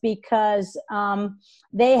was because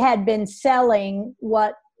they had been selling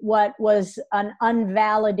what was an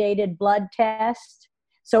unvalidated blood test.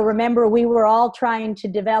 So remember, we were all trying to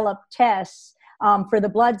develop tests for the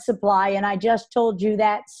blood supply, and I just told you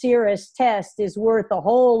that Cirrus test is worth a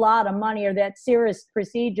whole lot of money, or that Cirrus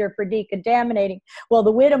procedure for decontaminating. Well,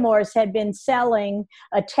 the Whittemores had been selling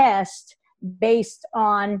a test based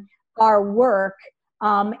on our work.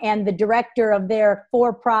 And the director of their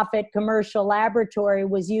for-profit commercial laboratory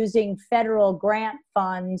was using federal grant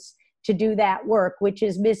funds to do that work, which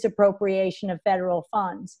is misappropriation of federal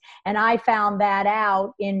funds. And I found that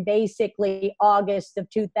out in basically August of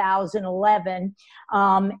 2011,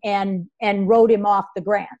 and wrote him off the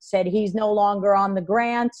grant, said he's no longer on the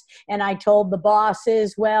grants. And I told the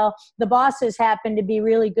bosses, well, the bosses happen to be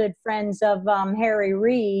really good friends of Harry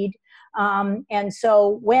Reid. And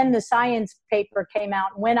so when the science paper came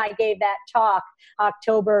out, when I gave that talk,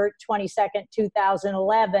 October 22nd,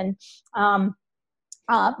 2011,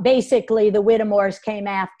 basically the Whittemores came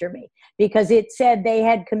after me because it said they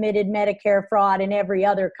had committed Medicare fraud and every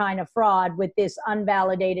other kind of fraud with this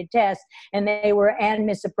unvalidated test, and and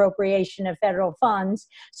misappropriation of federal funds.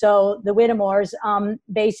 So the Whittemores,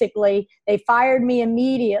 basically, they fired me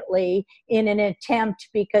immediately in an attempt,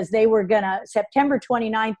 because they were September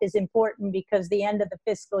 29th is important because the end of the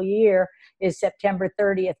fiscal year is September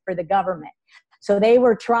 30th for the government. So they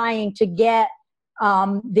were trying to get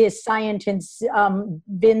this scientist,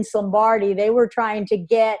 Vince Lombardi, they were trying to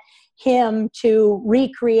get him to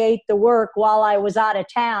recreate the work while I was out of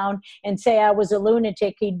town and say I was a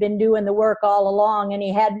lunatic. He'd been doing the work all along and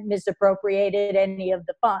he hadn't misappropriated any of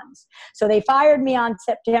the funds. So they fired me on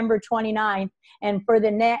September 29th and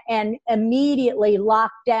and immediately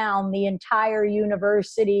locked down the entire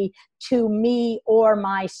university to me or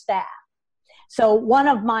my staff. So one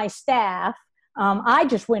of my staff, I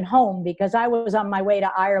just went home because I was on my way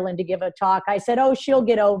to Ireland to give a talk. I said, oh, she'll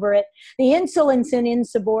get over it. The insolence and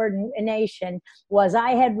insubordination was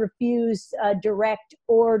I had refused a direct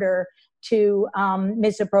order to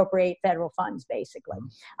misappropriate federal funds, basically.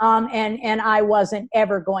 And I wasn't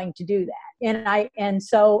ever going to do that.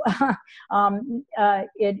 So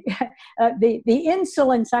the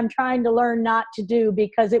insolence I'm trying to learn not to do,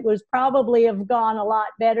 because it was probably have gone a lot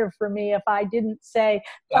better for me if I didn't say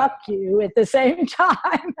fuck you at the same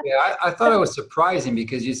time. Yeah, I thought it was surprising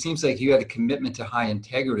because it seems like you had a commitment to high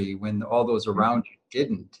integrity when all those around you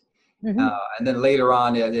didn't. And then later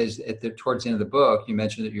on, towards the end of the book, you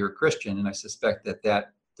mentioned that you're a Christian, and I suspect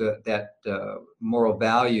that moral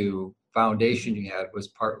value foundation you had was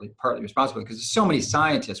partly responsible, because so many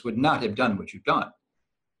scientists would not have done what you've done.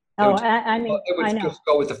 They would just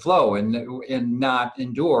go with the flow and not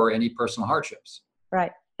endure any personal hardships.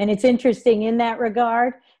 Right. And it's interesting in that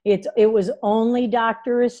regard. It was only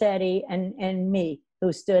Dr. Rossetti and me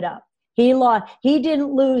who stood up. He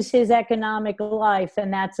didn't lose his economic life,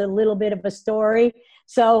 and that's a little bit of a story.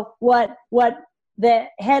 So what the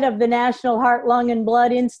head of the National Heart, Lung, and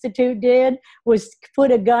Blood Institute did was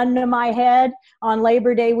put a gun to my head on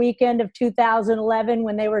Labor Day weekend of 2011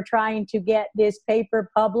 when they were trying to get this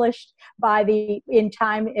paper published in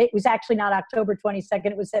time. It was actually not October 22nd.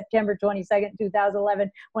 It was September 22nd,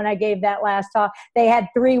 2011, when I gave that last talk. They had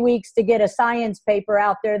 3 weeks to get a science paper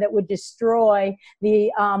out there that would destroy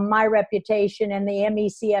my reputation and the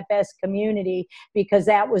MECFS community, because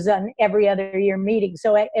that was an every other year meeting.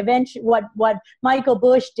 So eventually what Michael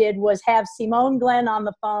Bush did was have Simone Glenn on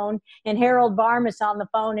the phone and Harold Varmus on the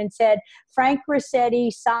phone and said, Frank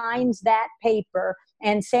Rossetti signs that paper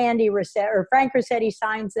and Frank Rossetti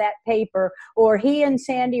signs that paper, or he and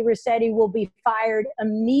Sandy Rossetti will be fired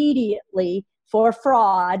immediately for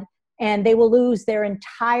fraud, and they will lose their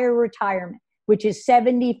entire retirement, which is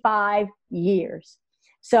 75 years.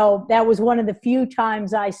 So that was one of the few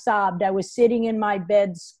times I sobbed. I was sitting in my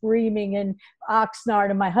bed screaming in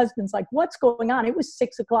Oxnard, and my husband's like, what's going on? It was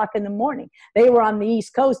 6 o'clock in the morning. They were on the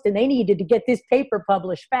East Coast, and they needed to get this paper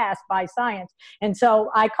published fast by Science. And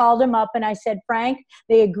so I called him up and I said, Frank,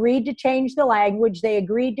 they agreed to change the language. They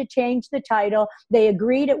agreed to change the title. They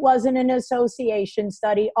agreed it wasn't an association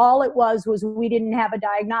study. All it was we didn't have a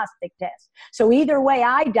diagnostic test. So either way,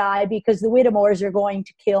 I die, because the Whittemores are going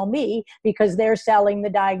to kill me because they're selling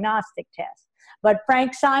the diagnostic test. But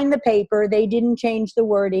Frank signed the paper. They didn't change the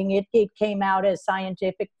wording. It came out as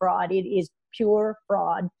scientific fraud. It is pure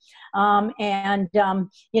fraud. And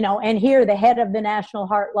here the head of the National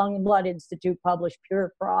Heart, Lung, and Blood Institute published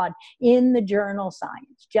pure fraud in the journal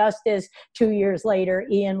Science, just as 2 years later,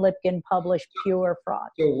 Ian Lipkin published pure fraud.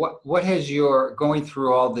 So what has your going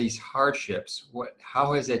through all these hardships,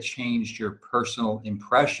 how has that changed your personal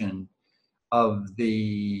impression of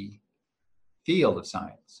the field of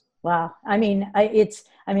science? Wow. I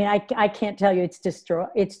can't tell you, it's destroyed.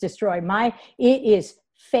 It is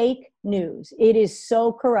fake news. It is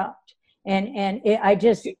so corrupt. Everything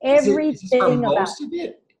about most of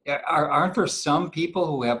it. Aren't there some people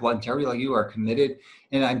who have integrity like you are committed?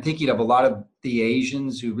 And I'm thinking of a lot of the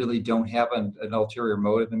Asians who really don't have an ulterior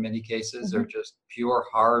motive in many cases. They're just pure,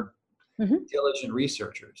 hard, diligent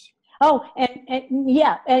researchers. Oh, and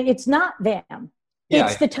it's not them.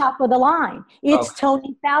 It's the top of the line. It's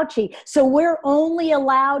Tony Fauci. So we're only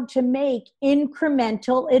allowed to make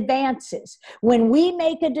incremental advances. When we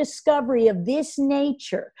make a discovery of this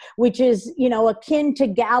nature, which is, akin to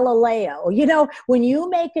Galileo, when you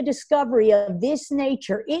make a discovery of this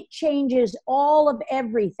nature, it changes all of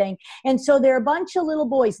everything. And so there are a bunch of little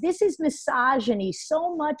boys. This is misogyny,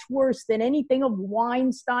 so much worse than anything of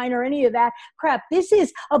Weinstein or any of that crap. This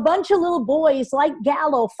is a bunch of little boys like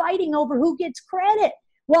Gallo fighting over who gets credit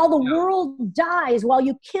while the world dies, while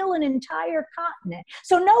you kill an entire continent.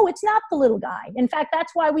 So no, it's not the little guy. In fact,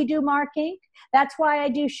 that's why we do Mark Inc. That's why I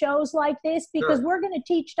do shows like this, because we're going to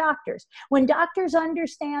teach doctors. When doctors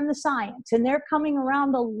understand the science, and they're coming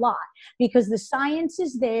around a lot because the science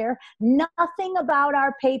is there, nothing about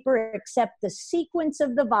our paper except the sequence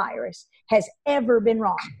of the virus has ever been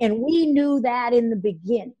wrong. And we knew that in the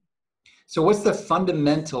beginning. So what's the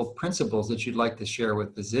fundamental principles that you'd like to share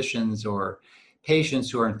with physicians or patients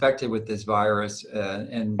who are infected with this virus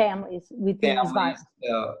and families with this virus?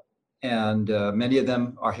 And many of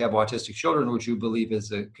them have autistic children, which you believe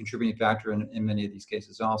is a contributing factor in many of these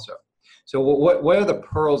cases also. So what are the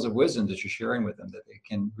pearls of wisdom that you're sharing with them that they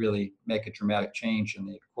can really make a dramatic change in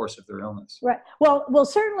the course of their illness? Right. Well,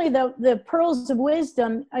 certainly the pearls of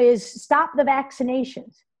wisdom is stop the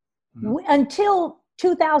vaccinations. Until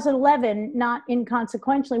 2011, not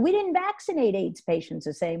inconsequentially, we didn't vaccinate AIDS patients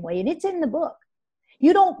the same way, and it's in the book.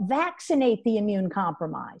 You don't vaccinate the immune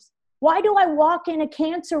compromised. Why do I walk in a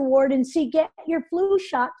cancer ward and see get your flu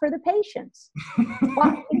shot for the patients?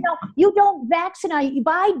 Why, you don't vaccinate.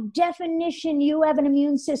 By definition, you have an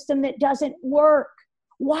immune system that doesn't work.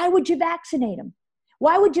 Why would you vaccinate them?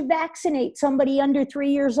 Why would you vaccinate somebody under 3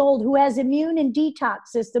 years old who has immune and detox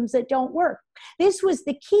systems that don't work? This was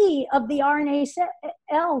the key of the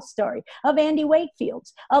RNA-L story, of Andy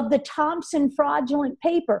Wakefield's, of the Thompson fraudulent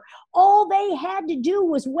paper. All they had to do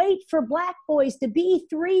was wait for black boys to be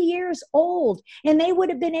 3 years old, and they would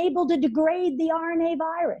have been able to degrade the RNA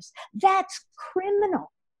virus. That's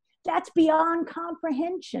criminal. That's beyond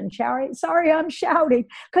comprehension. Sorry, I'm shouting,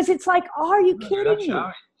 because it's like, are you kidding me?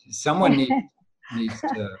 Someone needs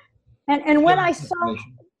to. And when I saw,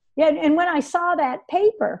 and when I saw that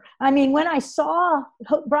paper, I mean, when I saw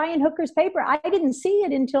Brian Hooker's paper, I didn't see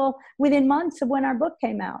it until within months of when our book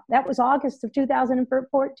came out. That was August of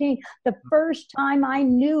 2014, the first time I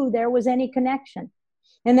knew there was any connection.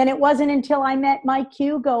 And then it wasn't until I met Mike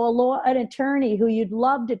Hugo, an attorney who you'd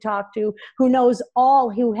love to talk to, who knows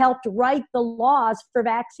all, who helped write the laws for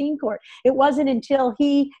Vaccine Court. It wasn't until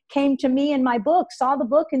he came to me in my book, saw the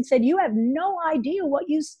book, and said, you have no idea what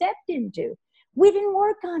you stepped into. We didn't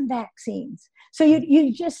work on vaccines. So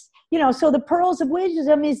you just, so the pearls of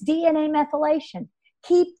wisdom is DNA methylation.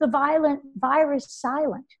 Keep the violent virus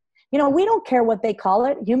silent. We don't care what they call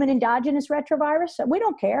it, human endogenous retrovirus. We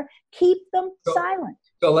don't care. Keep them silent.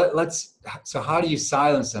 So how do you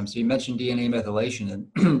silence them? So you mentioned DNA methylation,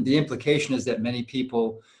 and the implication is that many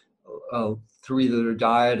people, through either their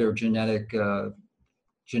diet or genetics,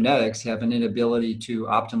 have an inability to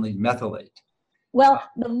optimally methylate. Well,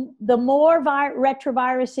 the more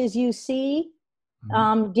retroviruses you see,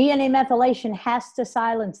 DNA methylation has to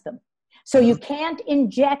silence them. So you can't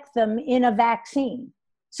inject them in a vaccine.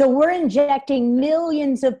 So we're injecting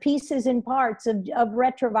millions of pieces and parts of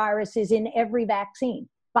retroviruses in every vaccine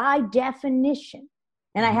by definition.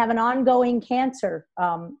 And I have an ongoing cancer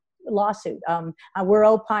lawsuit. We're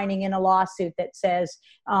opining in a lawsuit that says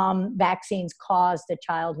vaccines caused a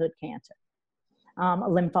childhood cancer, a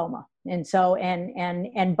lymphoma. And so,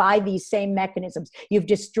 and by these same mechanisms, you've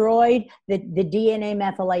destroyed the DNA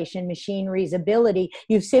methylation machinery's ability.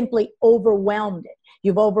 You've simply overwhelmed it.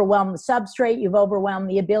 You've overwhelmed the substrate, you've overwhelmed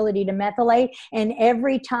the ability to methylate, and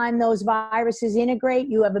every time those viruses integrate,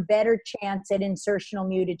 you have a better chance at insertional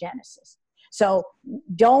mutagenesis. So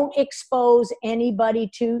don't expose anybody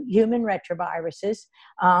to human retroviruses,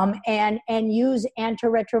 and use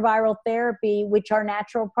antiretroviral therapy, which are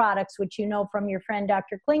natural products, which you know from your friend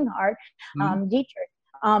Dr. Klinghardt, Dietrich.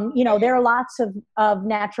 There are lots of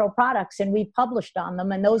natural products, and we've published on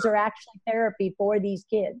them, and those are actually therapy for these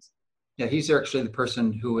kids. Yeah, he's actually the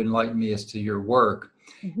person who enlightened me as to your work.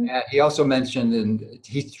 And he also mentioned, and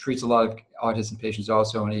he treats a lot of autism patients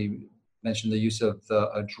also, and he mentioned the use of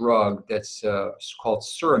a drug that's called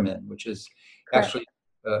Suramin, which is actually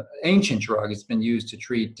an ancient drug. It's been used to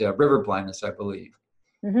treat river blindness, I believe.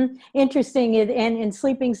 Interesting, and in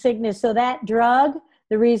sleeping sickness. So that drug,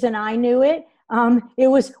 the reason I knew it, it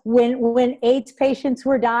was when AIDS patients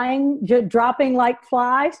were dying, dropping like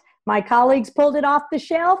flies, my colleagues pulled it off the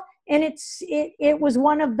shelf, and it was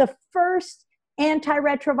one of the first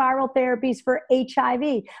antiretroviral therapies for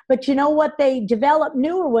HIV. But you know what? They developed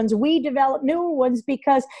newer ones. We developed newer ones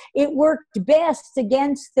because it worked best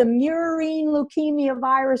against the murine leukemia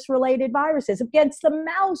virus-related viruses, against the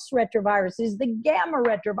mouse retroviruses, the gamma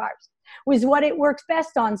retrovirus was what it works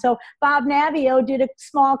best on. So Bob Navio did a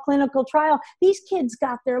small clinical trial. These kids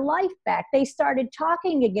got their life back. They started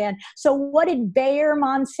talking again. So what did Bayer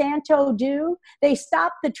Monsanto do? They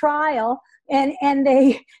stopped the trial, and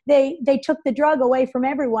they took the drug away from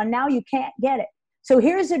everyone. Now you can't get it. So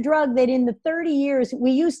here's a drug that in the 30 years,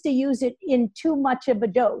 we used to use it in too much of a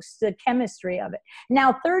dose, the chemistry of it.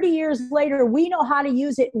 Now, 30 years later, we know how to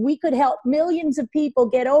use it. We could help millions of people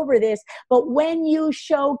get over this. But when you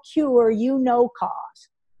show cure, you know cause.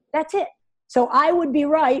 That's it. So I would be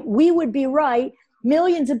right. We would be right.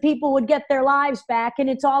 Millions of people would get their lives back,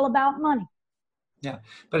 and it's all about money. Yeah.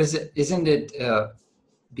 But isn't it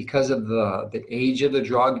because of the age of the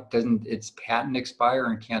drug, doesn't its patent expire,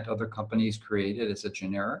 and can't other companies create it as a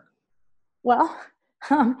generic? Well,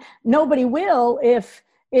 nobody will if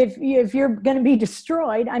you're going to be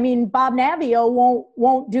destroyed. I mean, Bob Navio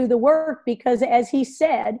won't do the work because, as he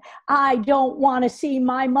said, I don't want to see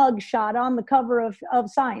my mug shot on the cover of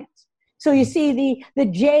Science. So you see the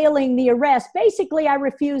jailing, the arrest. Basically, I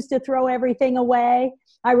refused to throw everything away.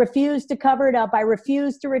 I refused to cover it up. I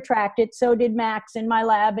refused to retract it. So did Max in my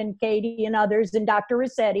lab and Katie and others and Dr.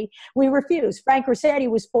 Rossetti. We refused. Frank Rossetti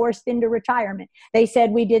was forced into retirement. They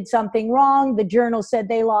said we did something wrong. The journal said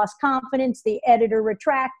they lost confidence. The editor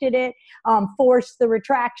retracted it, forced the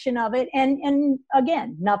retraction of it. And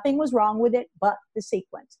again, nothing was wrong with it but the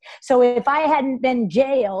sequence. So if I hadn't been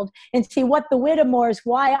jailed, and see what the Whittemores,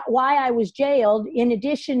 why I was jailed, in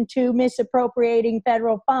addition to misappropriating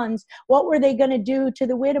federal funds, what were they going to do to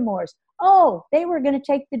the Whittemores? Oh, they were going to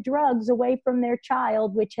take the drugs away from their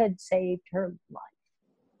child, which had saved her life.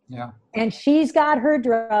 Yeah. And she's got her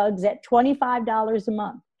drugs at $25 a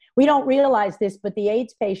month. We don't realize this, but the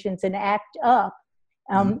AIDS patients in ACT UP,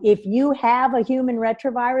 if you have a human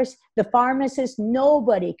retrovirus, the pharmacist,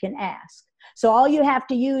 nobody can ask. So all you have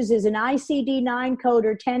to use is an ICD-9 code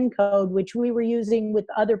or 10 code, which we were using with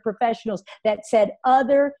other professionals, that said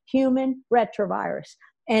other human retrovirus.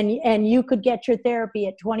 And you could get your therapy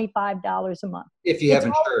at $25 a month. If you have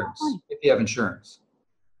insurance. If you have insurance.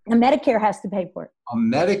 And Medicare has to pay for it. Oh,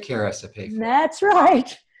 Medicare has to pay for it. That's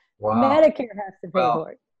right. Wow. Medicare has to pay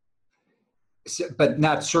for it. So, but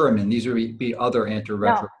not Suramin. These would be other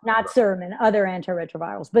antiretrovirals. No, not Suramin, other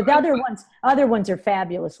antiretrovirals. But the other ones are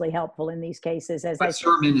fabulously helpful in these cases. But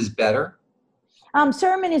Suramin is better?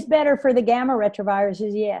 Suramin is better for the gamma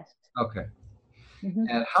retroviruses, yes. Okay.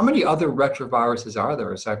 And how many other retroviruses are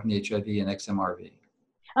there aside from the HIV and XMRV?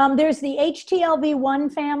 There's the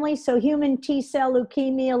HTLV1 family, so human T-cell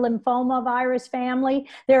leukemia lymphoma virus family.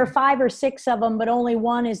 There are 5 or 6 of them, but only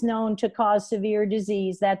one is known to cause severe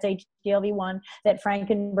disease. That's HTLV1 that Frank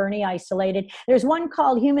and Bernie isolated. There's one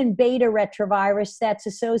called human beta retrovirus that's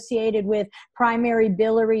associated with primary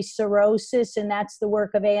biliary cirrhosis, and that's the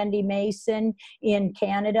work of Andy Mason in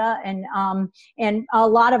Canada. And a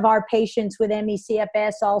lot of our patients with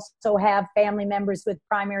ME/CFS also have family members with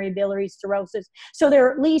primary biliary cirrhosis. So there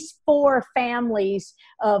are at least 4 families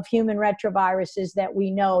of human retroviruses that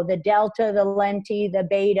we know: the Delta, the Lenti, the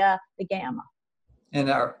Beta, the Gamma. And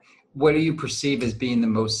what do you perceive as being the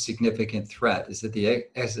most significant threat? Is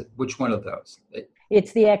it which one of those?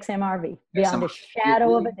 It's the XMRV, beyond a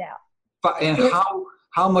shadow of a doubt. And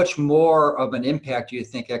how much more of an impact do you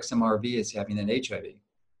think XMRV is having than HIV?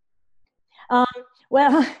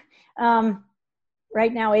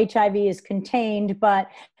 Right now HIV is contained, but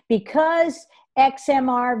because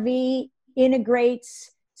XMRV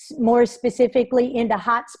integrates more specifically into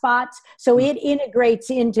hotspots, so it integrates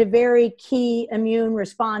into very key immune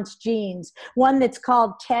response genes. One that's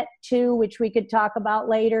called TET2, which we could talk about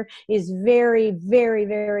later, is very, very,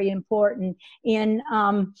 very important in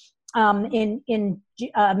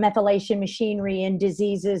methylation machinery and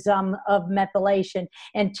diseases of methylation,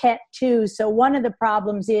 and TET2. So one of the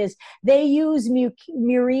problems is they use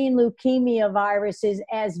murine leukemia viruses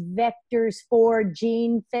as vectors for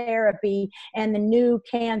gene therapy and the new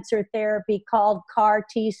cancer therapy called CAR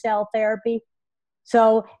T-cell therapy.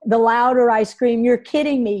 So the louder I scream, "You're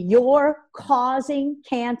kidding me, you're causing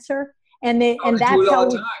cancer." And that's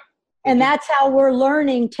how we're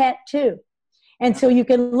learning TET2. And so you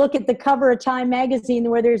can look at the cover of Time magazine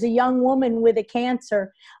where there's a young woman with a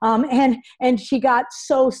cancer, and she got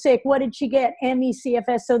so sick. What did she get?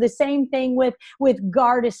 ME/CFS. So the same thing with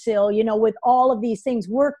Gardasil, with all of these things.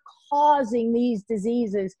 We're causing these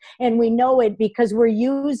diseases, and we know it because we're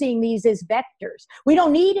using these as vectors. We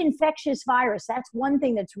don't need infectious virus. That's one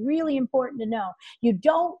thing that's really important to know. You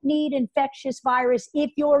don't need infectious virus if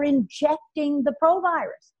you're injecting the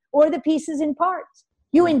provirus or the pieces and parts.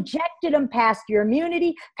 You injected them past your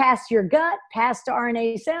immunity, past your gut, past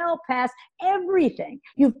RNA cell, past everything.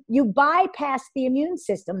 You bypass the immune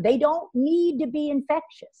system. They don't need to be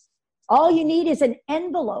infectious. All you need is an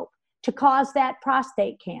envelope to cause that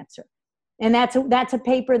prostate cancer. And that's a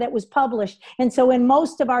paper that was published. And so in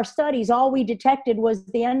most of our studies, all we detected was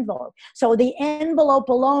the envelope. So the envelope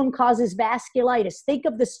alone causes vasculitis. Think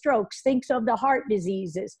of the strokes, think of the heart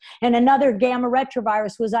diseases. And another gamma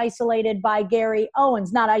retrovirus was isolated by Gary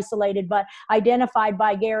Owens, not isolated, but identified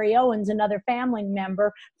by Gary Owens, another family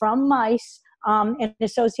member from mice, and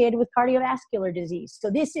associated with cardiovascular disease.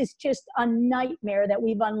 So this is just a nightmare that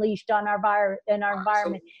we've unleashed on our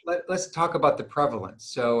environment. So let's talk about the prevalence.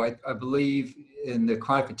 So I believe in the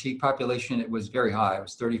chronic fatigue population, it was very high. It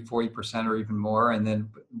was 30-40% or even more. And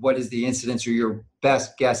then what is the incidence, or your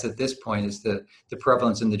best guess at this point, is the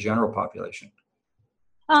prevalence in the general population?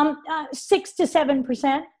 6 to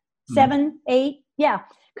 7%, 7, 8, yeah.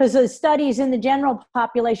 Because the studies in the general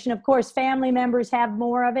population, of course, family members have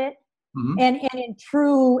more of it. Mhm. And in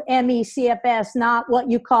true ME/CFS, not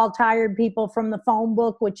what you call tired people from the phone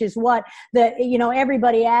book, which is what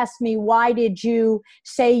everybody asked me, why did you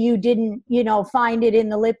say you didn't, find it in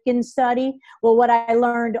the Lipkin study? Well, what I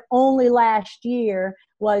learned only last year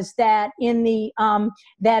was that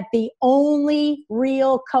that the only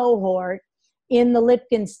real cohort in the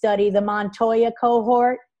Lipkin study, the Montoya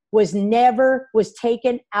cohort, was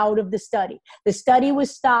taken out of the study. The study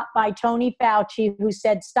was stopped by Tony Fauci, who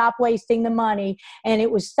said, stop wasting the money. And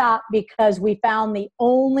it was stopped because we found the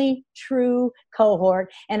only true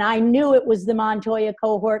cohort. And I knew it was the Montoya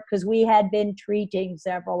cohort because we had been treating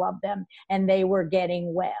several of them and they were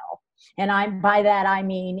getting well. And by that, I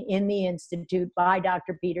mean in the Institute by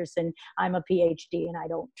Dr. Peterson. I'm a PhD and I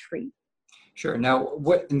don't treat. Sure. Now,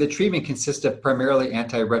 the treatment consists of primarily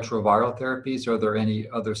antiretroviral therapies, or are there any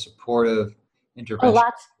other supportive Oh,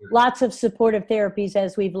 interventions? lots of supportive therapies,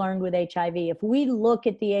 as we've learned with HIV. If we look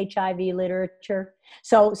at the HIV literature,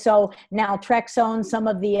 so naltrexone, some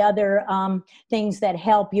of the other things that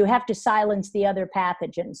help, you have to silence the other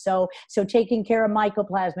pathogens. So taking care of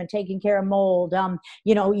mycoplasma, taking care of mold,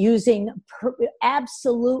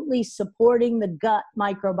 absolutely supporting the gut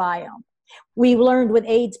microbiome. We learned with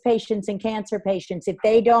AIDS patients and cancer patients, if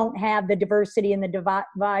they don't have the diversity in the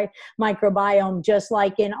microbiome, just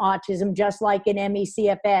like in autism, just like in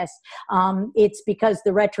ME/CFS, it's because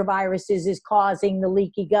the retrovirus is causing the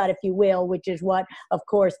leaky gut, if you will, which is what, of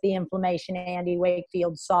course, the inflammation Andy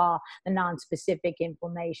Wakefield saw. The nonspecific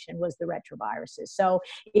inflammation was the retroviruses. So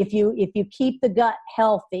if you keep the gut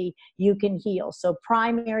healthy, you can heal. So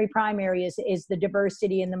primary is the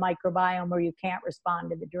diversity in the microbiome, where you can't respond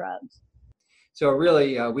to the drugs. So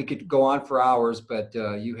really, we could go on for hours, but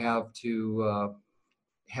you have to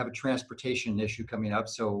have a transportation issue coming up.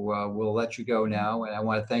 So we'll let you go now. And I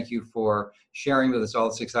want to thank you for sharing with us all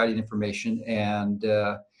this exciting information and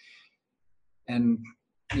the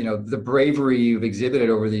bravery you've exhibited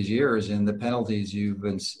over these years and the penalties you've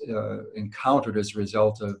encountered as a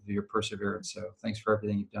result of your perseverance. So thanks for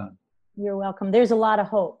everything you've done. You're welcome. There's a lot of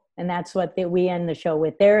hope. And that's what we end the show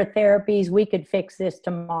with. There are therapies. We could fix this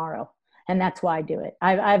tomorrow. And that's why I do it.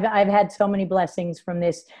 I've had so many blessings from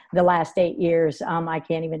this the last 8 years. I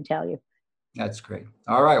can't even tell you. That's great.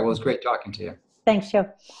 All right. Well, it's great talking to you. Thanks, Joe.